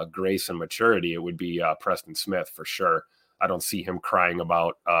with grace and maturity. It would be Preston Smith for sure. I don't see him crying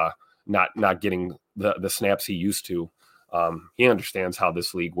about not getting the snaps he used to. He understands how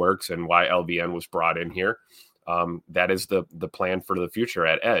this league works and why LVN was brought in here. That is the plan for the future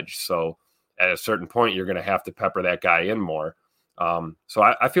at edge. So at a certain point, you're going to have to pepper that guy in more. So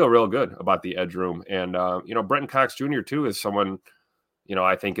I feel real good about the edge room. And, Brenton Cox Jr. too is someone,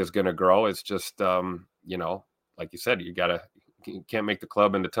 I think is going to grow. It's just, like you said, you can't make the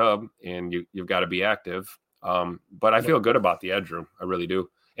club in the tub and you've got to be active. But I feel good about the edge room. I really do.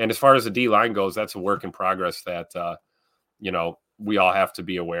 And as far as the D line goes, that's a work in progress that, we all have to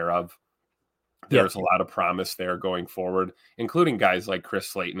be aware of. There's a lot of promise there going forward, including guys like Chris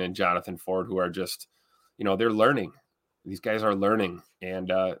Slayton and Jonathan Ford, who are just, they're learning. These guys are learning, and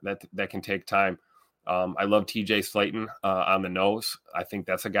that can take time. I love TJ Slayton on the nose. I think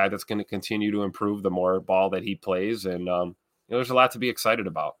that's a guy that's going to continue to improve the more ball that he plays. And, there's a lot to be excited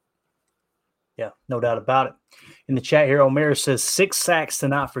about. Yeah, no doubt about it. In the chat here, Omer says 6 sacks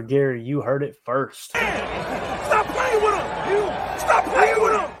tonight for Gary. You heard it first. Stop playing with him! Stop playing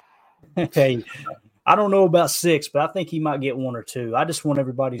with him! Hey, I don't know about 6, but I think he might get 1 or 2. I just want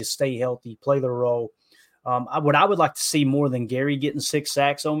everybody to stay healthy, play their role. What I would like to see more than Gary getting 6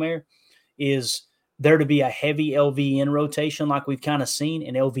 sacks, Omer, is there to be a heavy LVN rotation like we've kind of seen,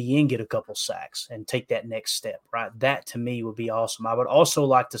 and LVN get a couple sacks and take that next step, right? That, to me, would be awesome. I would also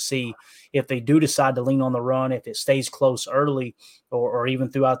like to see if they do decide to lean on the run, if it stays close early or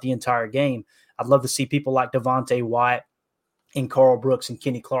even throughout the entire game, I'd love to see people like Devontae White and Carl Brooks and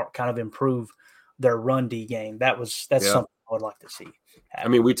Kenny Clark kind of improve their run D game. That's something I would like to see happen. I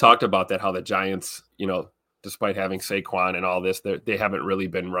mean, we talked about that, how the Giants, despite having Saquon and all this, they haven't really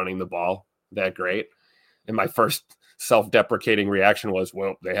been running the ball that great. And my first self-deprecating reaction was,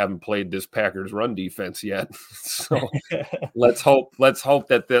 well, they haven't played this Packers run defense yet. So let's hope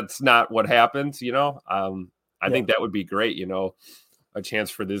that that's not what happens. I think that would be great, a chance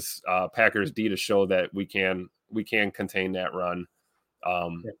for this Packers D to show that we can contain that run.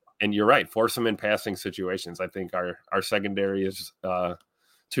 And you're right, force them in passing situations. I think our secondary is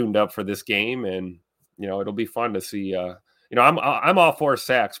tuned up for this game, and it'll be fun to see. I'm all for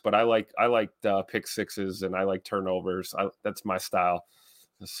sacks, but I like pick sixes and I like turnovers. That's my style.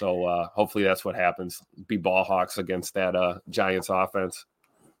 So hopefully that's what happens. Be ball hawks against that Giants offense.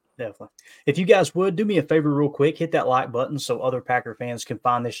 Definitely. If you guys would do me a favor real quick, hit that like button so other Packer fans can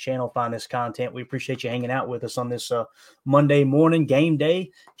find this channel, find this content. We appreciate you hanging out with us on this Monday morning game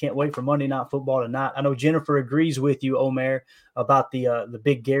day. Can't wait for Monday Night Football tonight. I know Jennifer agrees with you, Omer, about the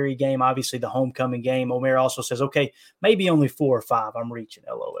Big Gary game, obviously the homecoming game. Omer also says, okay, maybe only 4 or 5. I'm reaching,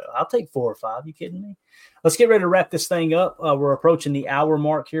 LOL. I'll take 4 or 5. You kidding me? Let's get ready to wrap this thing up. We're approaching the hour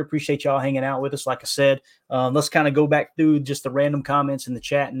mark here. Appreciate y'all hanging out with us. Like I said, let's kind of go back through just the random comments in the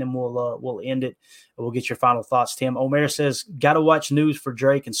chat, and then we'll end it. We'll get your final thoughts, Tim. Omer says, got to watch news for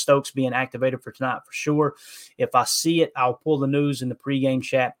Drake and Stokes being activated for tonight for sure. If I see it, I'll pull the news in the pregame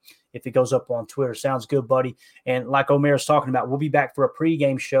chat if it goes up on Twitter. Sounds good, buddy. And like Omer is talking about, we'll be back for a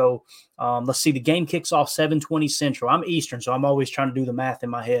pregame show. Let's see. The game kicks off 7:20 Central. I'm Eastern, so I'm always trying to do the math in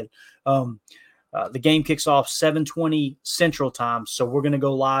my head. The game kicks off 7:20 Central time, so we're going to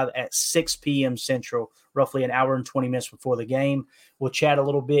go live at 6 p.m. Central, roughly an hour and 20 minutes before the game. We'll chat a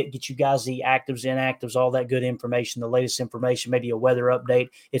little bit, get you guys the actives, inactives, all that good information, the latest information, maybe a weather update.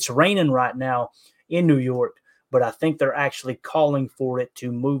 It's raining right now in New York, but I think they're actually calling for it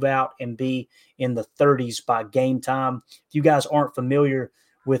to move out and be in the 30s by game time. If you guys aren't familiar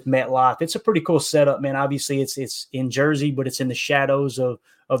with MetLife, it's a pretty cool setup, man. Obviously, it's in Jersey, but it's in the shadows of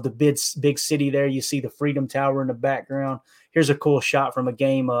the big city there. You see the Freedom Tower in the background. Here's a cool shot from a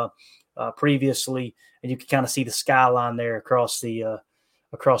game previously, and you can kind of see the skyline there across the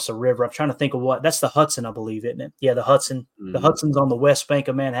river. I'm trying to think of that's the Hudson, I believe, isn't it? Yeah, the Hudson. Mm-hmm. The Hudson's on the west bank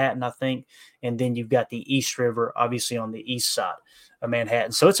of Manhattan, I think, and then you've got the East River, obviously, on the east side of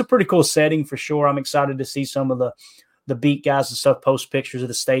Manhattan. So it's a pretty cool setting for sure. I'm excited to see some of the beat guys and stuff post pictures of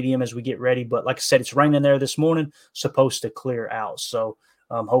the stadium as we get ready. But like I said, it's raining there this morning, supposed to clear out. So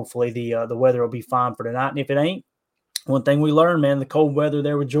hopefully the weather will be fine for tonight. And if it ain't, one thing we learned, man, the cold weather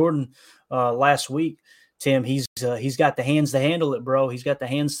there with Jordan last week, Tim, he's got the hands to handle it, bro. He's got the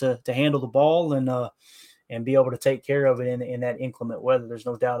hands to handle the ball and be able to take care of it in that inclement weather. There's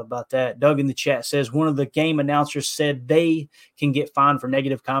no doubt about that. Doug in the chat says one of the game announcers said they can get fined for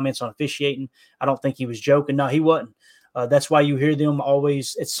negative comments on officiating. I don't think he was joking. No, he wasn't. That's why you hear them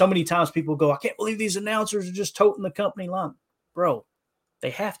always. It's so many times people go, I can't believe these announcers are just toting the company line. Bro,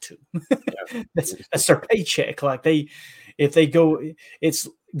 they have to. That's their paycheck. Like if they go, it's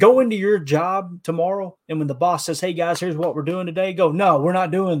go into your job tomorrow. And when the boss says, hey guys, here's what we're doing today, go, no, we're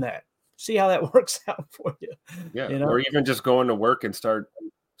not doing that. See how that works out for you. Yeah. Or even just going to work and start,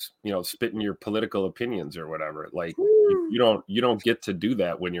 spitting your political opinions or whatever. Like you don't get to do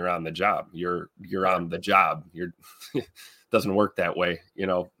that when you're on the job. You're on the job. Doesn't work that way.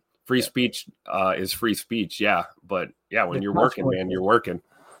 Free speech is free speech. Yeah. But yeah, when you're working, man, you're working.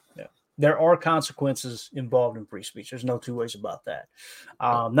 Yeah. There are consequences involved in free speech. There's no two ways about that.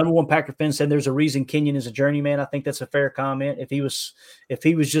 Number one Packer fan said there's a reason Kenyon is a journeyman. I think that's a fair comment. If he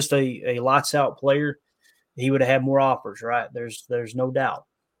was just a lights out player, he would have had more offers, right? There's no doubt.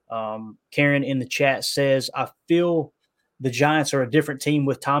 Karen in the chat says, I feel the Giants are a different team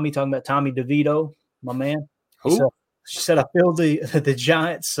with Tommy, talking about Tommy DeVito, my man. Who? So, she said, I feel the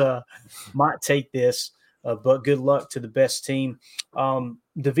Giants might take this, but good luck to the best team.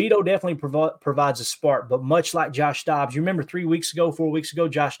 DeVito definitely provides a spark, but much like Josh Dobbs, you remember 4 weeks ago,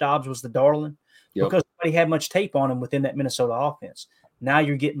 Josh Dobbs was the darling because nobody had much tape on him within that Minnesota offense. Now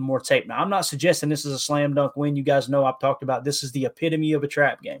you're getting more tape. Now, I'm not suggesting this is a slam dunk win. You guys know I've talked about this is the epitome of a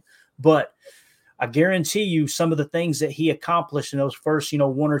trap game. But I guarantee you some of the things that he accomplished in those first,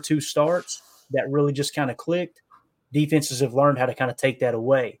 1 or 2 starts that really just kind of clicked, defenses have learned how to kind of take that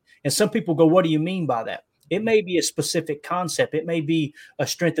away. And some people go, what do you mean by that? It may be a specific concept. It may be a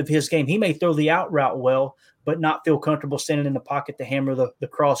strength of his game. He may throw the out route well, but not feel comfortable standing in the pocket to hammer the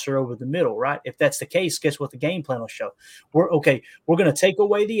crosser over the middle, right? If that's the case, guess what the game plan will show? We're going to take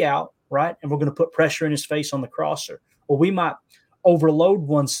away the out, right? And we're going to put pressure in his face on the crosser. Or we might overload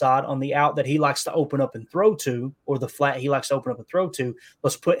one side on the out that he likes to open up and throw to, or the flat he likes to open up and throw to.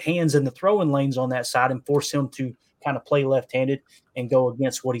 Let's put hands in the throwing lanes on that side and force him to kind of play left-handed and go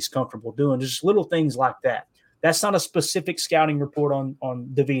against what he's comfortable doing. Just little things like that. That's not a specific scouting report on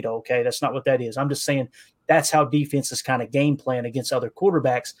DeVito, okay? That's not what that is. I'm just saying that's how defenses kind of game plan against other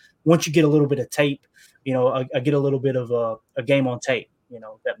quarterbacks. Once you get a little bit of tape, I get a little bit of a game on tape, if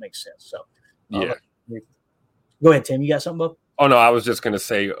that makes sense. So, yeah. Go ahead, Tim. You got something, bub? Oh, no, I was just going to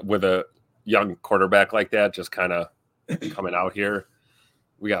say with a young quarterback like that, just kind of coming out here,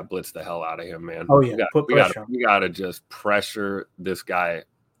 we got to blitz the hell out of him, man. Oh, yeah. We got to just pressure this guy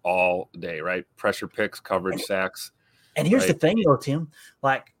all day, right? Pressure picks, coverage sacks. And here's the thing, though, Tim.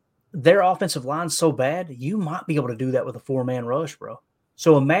 Like, their offensive line's so bad, you might be able to do that with a 4-man rush, bro.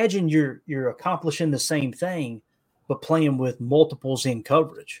 So imagine you're accomplishing the same thing, but playing with multiples in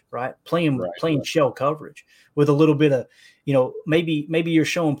coverage, right? Playing shell coverage with a little bit of, maybe you're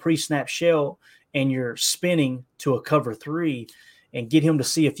showing pre-snap shell and you're spinning to a cover 3 and get him to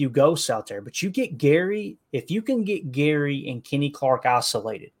see a few ghosts out there. But if you can get Gary and Kenny Clark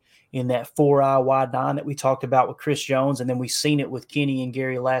isolated in that 4-eye wide 9 that we talked about with Chris Jones, and then we seen it with Kenny and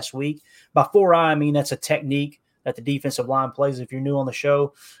Gary last week. By 4-eye, I mean that's a technique that the defensive line plays. If you're new on the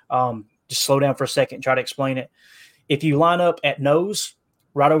show, just slow down for a second and try to explain it. If you line up at nose,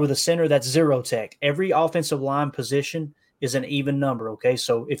 right over the center, that's 0 tech. Every offensive line position is an even number, okay?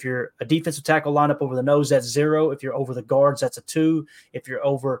 So if you're a defensive tackle lineup over the nose, that's 0. If you're over the guards, that's a 2. If you're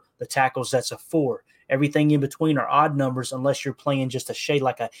over the tackles, that's a 4. Everything in between are odd numbers unless you're playing just a shade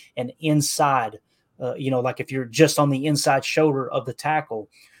like an inside, like if you're just on the inside shoulder of the tackle,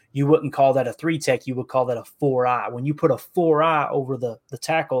 you wouldn't call that a 3 tech. You would call that a 4-eye. When you put a 4-eye over the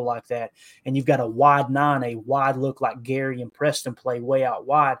tackle like that, and you've got a wide 9, a wide look like Gary and Preston play way out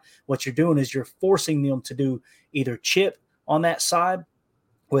wide, what you're doing is you're forcing them to do either chip on that side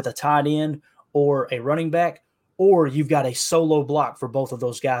with a tight end or a running back, or you've got a solo block for both of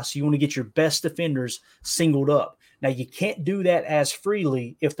those guys. So you want to get your best defenders singled up. Now, you can't do that as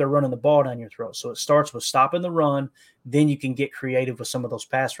freely if they're running the ball down your throat. So it starts with stopping the run. Then you can get creative with some of those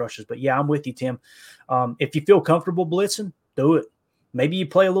pass rushes. But, yeah, I'm with you, Tim. If you feel comfortable blitzing, do it. Maybe you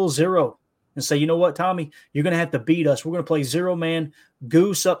play a little 0 and say, you know what, Tommy, you're going to have to beat us. We're going to play 0-man,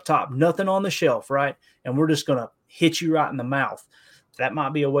 goose up top, nothing on the shelf, right? And we're just going to hit you right in the mouth. That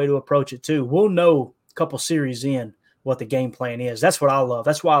might be a way to approach it too. We'll know a couple series in what the game plan is. That's what I love.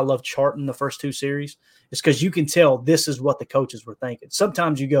 That's why I love charting the first 2 series. It's because you can tell this is what the coaches were thinking.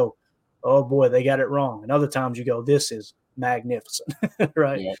 Sometimes you go, oh, boy, they got it wrong. And other times you go, this is magnificent,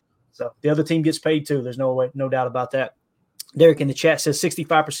 right? Yeah. So the other team gets paid too. There's no doubt about that. Derek in the chat says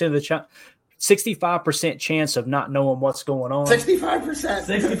 65% of the 65% chance of not knowing what's going on. 65%.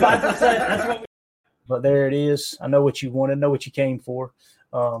 65%. That's what. But there it is. I know what you wanted, know what you came for.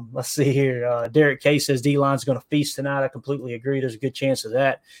 Let's see here. Derek K says D-line's going to feast tonight. I completely agree. There's a good chance of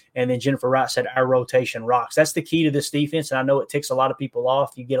that. And then Jennifer Wright said our rotation rocks. That's the key to this defense, and I know it ticks a lot of people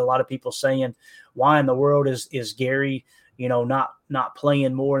off. You get a lot of people saying, why in the world is Gary, not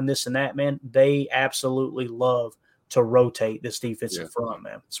playing more and this and that, man? They absolutely love to rotate this defensive front,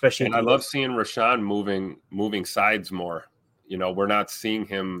 man. Especially, and I love seeing Rashawn moving sides more. We're not seeing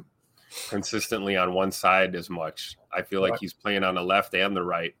him consistently on one side as much. I feel like he's playing on the left and the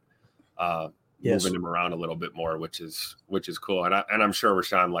right, moving him around a little bit more, which is cool. And I'm sure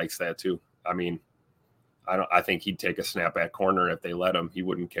Rashawn likes that too. I mean, I think he'd take a snap at corner if they let him. He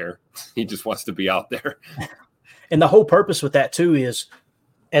wouldn't care. He just wants to be out there. And the whole purpose with that too is,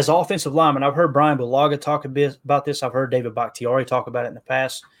 as offensive lineman, I've heard Brian Bulaga talk a bit about this. I've heard David Bakhtiari talk about it in the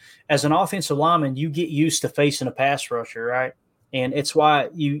past. As an offensive lineman, you get used to facing a pass rusher, right? And it's why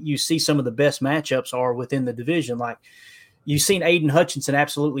you see some of the best matchups are within the division. Like, you've seen Aiden Hutchinson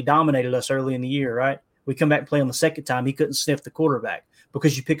absolutely dominated us early in the year, right? We come back and play on the second time. He couldn't sniff the quarterback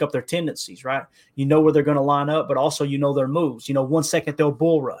because you pick up their tendencies, right? You know where they're going to line up, but also you know their moves. 1 second they'll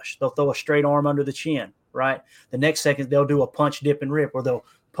bull rush. They'll throw a straight arm under the chin, right? The next second they'll do a punch, dip, and rip, where they'll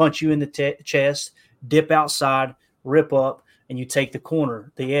punch you in the chest, dip outside, rip up, and you take the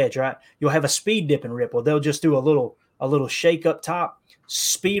corner, the edge, right? You'll have a speed dip and rip, where they'll just do a little shake up top,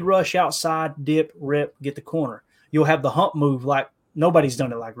 speed rush outside, dip, rip, get the corner. You'll have the hump move like nobody's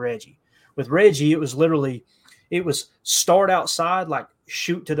done it like Reggie. With Reggie, it was start outside, like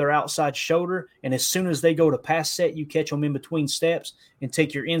shoot to their outside shoulder, and as soon as they go to pass set, you catch them in between steps and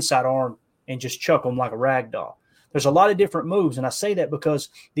take your inside arm and just chuck them like a rag doll. There's a lot of different moves, and I say that because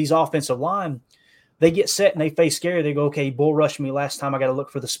these offensive line, they get set and they face Gary. They go, okay, bull rushed me last time. I got to look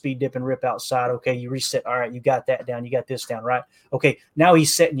for the speed dip and rip outside. Okay, you reset. All right, you got that down. You got this down, right? Okay, now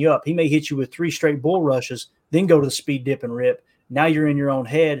he's setting you up. He may hit you with 3 straight bull rushes, then go to the speed dip and rip. Now you're in your own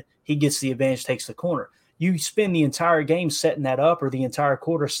head. He gets the advantage, takes the corner. You spend the entire game setting that up, or the entire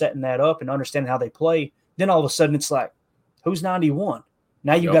quarter setting that up and understanding how they play. Then all of a sudden it's like, who's 91?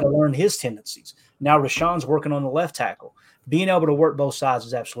 Now you got to learn his tendencies. Now Rashawn's working on the left tackle. Being able to work both sides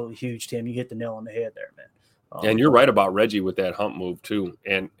is absolutely huge, Tim. You hit the nail on the head there, man. And you're right about Reggie with that hump move too.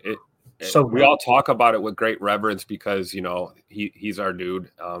 And we all talk about it with great reverence because, he's our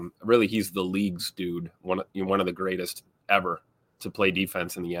dude. Really, he's the league's dude, one of the greatest ever to play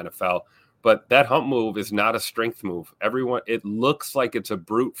defense in the NFL. But that hump move is not a strength move. It looks like it's a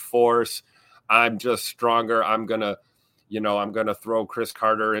brute force. I'm just stronger. I'm going to, I'm going to throw Chris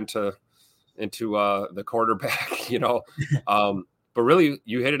Carter into the quarterback, but really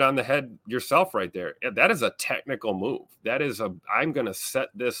you hit it on the head yourself right there. That is a technical move. I'm going to set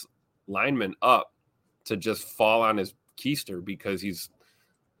this lineman up to just fall on his keister because he's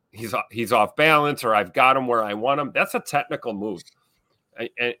off balance, or I've got him where I want him. That's a technical move.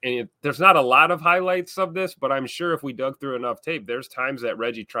 And there's not a lot of highlights of this, but I'm sure if we dug through enough tape, there's times that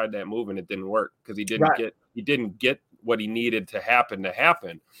Reggie tried that move and it didn't work because he didn't get what he needed to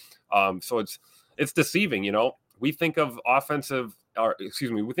happen. So it's deceiving. We think of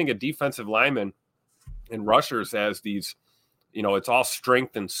we think of defensive linemen and rushers as these, it's all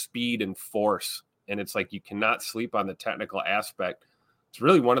strength and speed and force. And it's like, you cannot sleep on the technical aspect. It's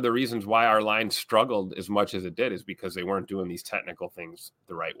really one of the reasons why our line struggled as much as it did, is because they weren't doing these technical things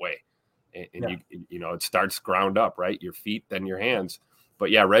the right way. And it starts ground up, right? Your feet, then your hands. But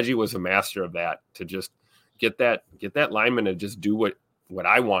yeah, Reggie was a master of that, to just get that lineman to just do what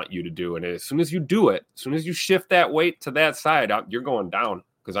I want you to do. And as soon as you do it, as soon as you shift that weight to that side, you're going down,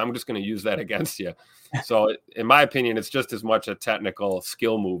 because I'm just going to use that against you. So in my opinion, it's just as much a technical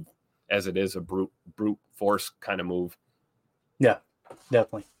skill move as it is a brute force kind of move. Yeah,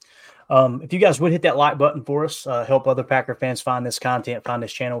 definitely. If you guys would hit that like button for us, help other Packer fans find this content, find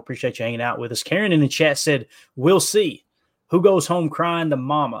this channel. Appreciate you hanging out with us. Karen in the chat said, "We'll see who goes home crying to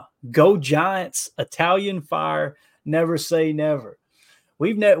mama. Go Giants, Italian fire, never say never."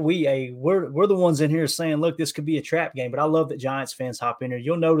 We're the ones in here saying, look, this could be a trap game, but I love that Giants fans hop in here.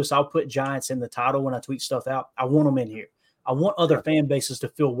 You'll notice I'll put Giants in the title when I tweet stuff out. I want them in here. I want other fan bases to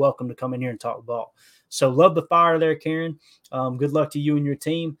feel welcome to come in here and talk ball. So love the fire there, Karen. Good luck to you and your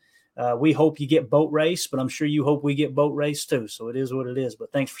team. We hope you get boat race, but I'm sure you hope we get boat race too. So it is what it is.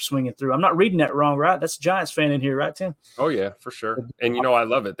 But thanks for swinging through. I'm not reading that wrong, right? That's a Giants fan in here, right, Tim? Oh yeah, for sure. And I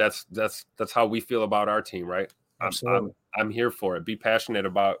love it. That's how we feel about our team, right? Absolutely. I'm here for it. Be passionate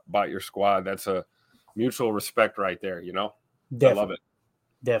about your squad. That's a mutual respect right there. Definitely. I love it.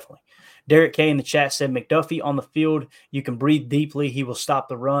 Definitely. Derek K in the chat said, McDuffie on the field, you can breathe deeply. He will stop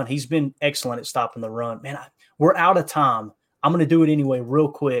the run. He's been excellent at stopping the run. Man, we're out of time. I'm going to do it anyway real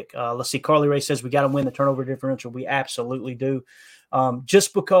quick. Let's see. Carly Ray says we got to win the turnover differential. We absolutely do.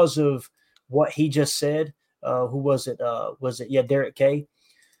 Just because of what he just said. Who was it? Yeah, Derek K.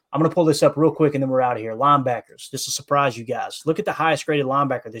 I'm going to pull this up real quick and then we're out of here. Linebackers. This will surprise you guys. Look at the highest graded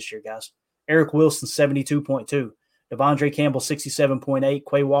linebacker this year, guys. Eric Wilson, 72.2. Devondre Campbell, 67.8.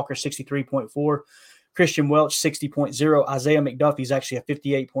 Quay Walker, 63.4. Christian Welch, 60.0. Isaiah McDuffie is actually a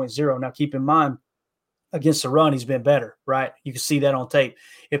 58.0. Now, keep in mind, against the run, he's been better, right? You can see that on tape.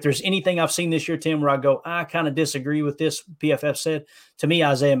 If there's anything I've seen this year, Tim, where I go, I kind of disagree with this, PFF said, to me,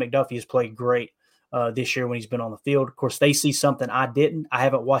 Isaiah McDuffie has played great this year when he's been on the field. Of course, they see something I didn't. I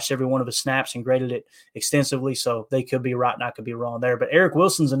haven't watched every one of his snaps and graded it extensively, so they could be right and I could be wrong there. But Eric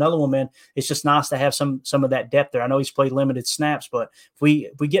Wilson's another one, man. It's just nice to have some of that depth there. I know he's played limited snaps, but if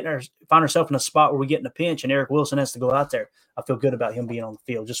we find ourselves in a spot where we get in a pinch and Eric Wilson has to go out there, I feel good about him being on the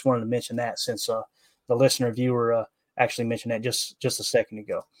field. Just wanted to mention that since the listener viewer actually mentioned that just a second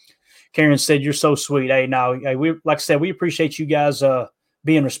ago. Karen said, "You're so sweet." Hey, now, we like I said, we appreciate you guys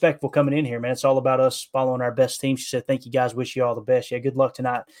being respectful coming in here, man. It's all about us following our best team. She said, "Thank you guys. Wish you all the best." Yeah, good luck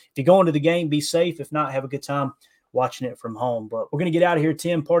tonight. If you go into the game, be safe. If not, have a good time watching it from home. But we're gonna get out of here.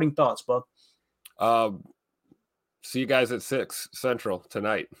 Tim, parting thoughts, bud. See you guys at 6 Central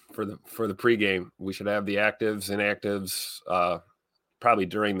tonight for the pregame. We should have the actives and inactives probably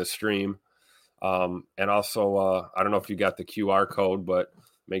during the stream. And also, I don't know if you got the QR code, but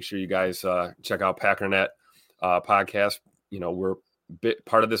make sure you guys check out Packernet podcast. We're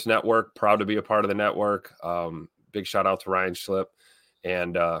part of this network, proud to be a part of the network. Big shout out to Ryan Schlip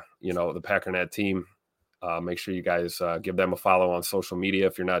and, the Packernet team. Make sure you guys give them a follow on social media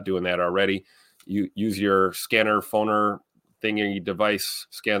if you're not doing that already. You use your scanner, phoner thingy device,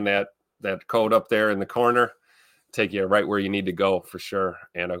 scan that code up there in the corner. Take you right where you need to go for sure.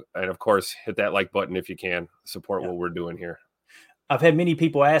 And of course, hit that like button if you can. Support what we're doing here. I've had many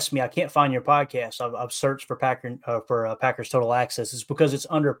people ask me, I can't find your podcast. I've searched for Packers Total Access. It's because it's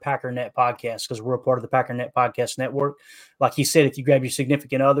under Packernet Podcast because we're a part of the Packernet Podcast Network. Like he said, if you grab your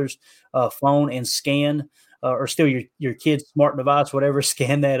significant other's phone and scan or still your kid's smart device, whatever,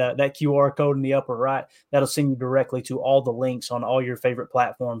 scan that QR code in the upper right. That'll send you directly to all the links on all your favorite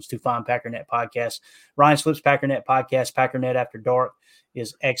platforms to find Packernet Podcast. Ryan Slip's Packernet Podcast, Packernet After Dark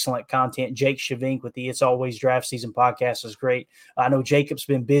is excellent content. Jake Shavink with the It's Always Draft Season podcast is great. I know Jacob's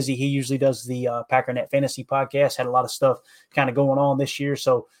been busy. He usually does the Packernet Fantasy podcast, had a lot of stuff kind of going on this year,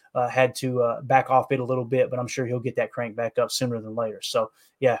 so had to back off it a little bit, but I'm sure he'll get that crank back up sooner than later. So,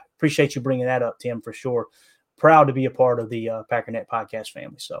 yeah, appreciate you bringing that up, Tim, for sure. proud to be a part of the Packernet podcast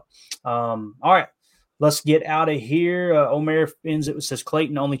family. So, all right, let's get out of here. Omer ends it says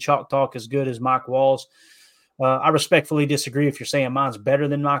Clayton only chalk talk as good as Mike Wallace. I respectfully disagree if you're saying mine's better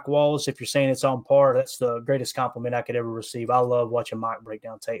than Mike Wallace. If you're saying it's on par, that's the greatest compliment I could ever receive. I love watching Mike break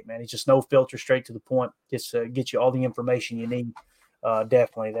down tape, man. He's just no filter, straight to the point. Just get you all the information you need.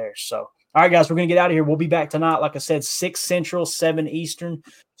 Definitely there. So, all right, guys, we're going to get out of here. We'll be back tonight, like I said, 6 Central, 7 Eastern,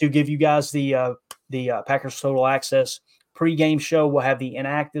 to give you guys the Packers Total Access pregame show. We'll have the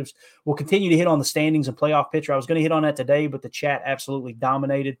inactives. We'll continue to hit on the standings and playoff picture. I was going to hit on that today, but the chat absolutely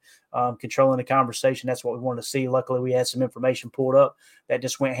dominated, controlling the conversation. That's what we wanted to see. Luckily, we had some information pulled up that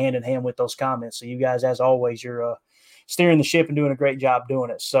just went hand in hand with those comments. So you guys, as always, you're steering the ship and doing a great job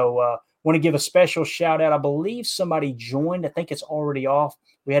doing it. So want to give a special shout out. I believe somebody joined. I think it's already off.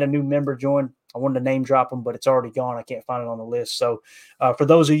 We had a new member join. I wanted to name drop them, but it's already gone. I can't find it on the list. So for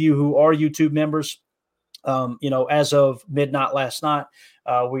those of you who are YouTube members, as of midnight last night,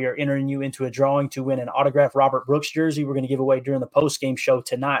 we are entering you into a drawing to win an autographed Robert Brooks jersey. We're going to give away during the post-game show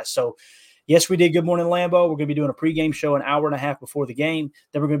tonight. So, yes, we did Good Morning Lambeau. We're going to be doing a pregame show an hour and a half before the game.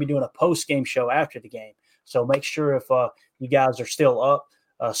 Then we're going to be doing a post-game show after the game. So make sure if you guys are still up,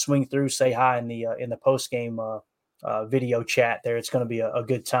 swing through, say hi in the post-game video chat there. It's going to be a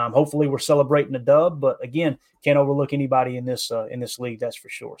good time. Hopefully we're celebrating a dub, but again, can't overlook anybody in this league, that's for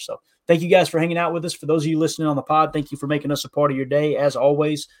sure. So thank you guys for hanging out with us. For those of you listening on the pod, thank you for making us a part of your day. As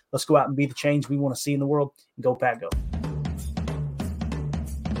always, let's go out and be the change we want to see in the world. Go Pack Go.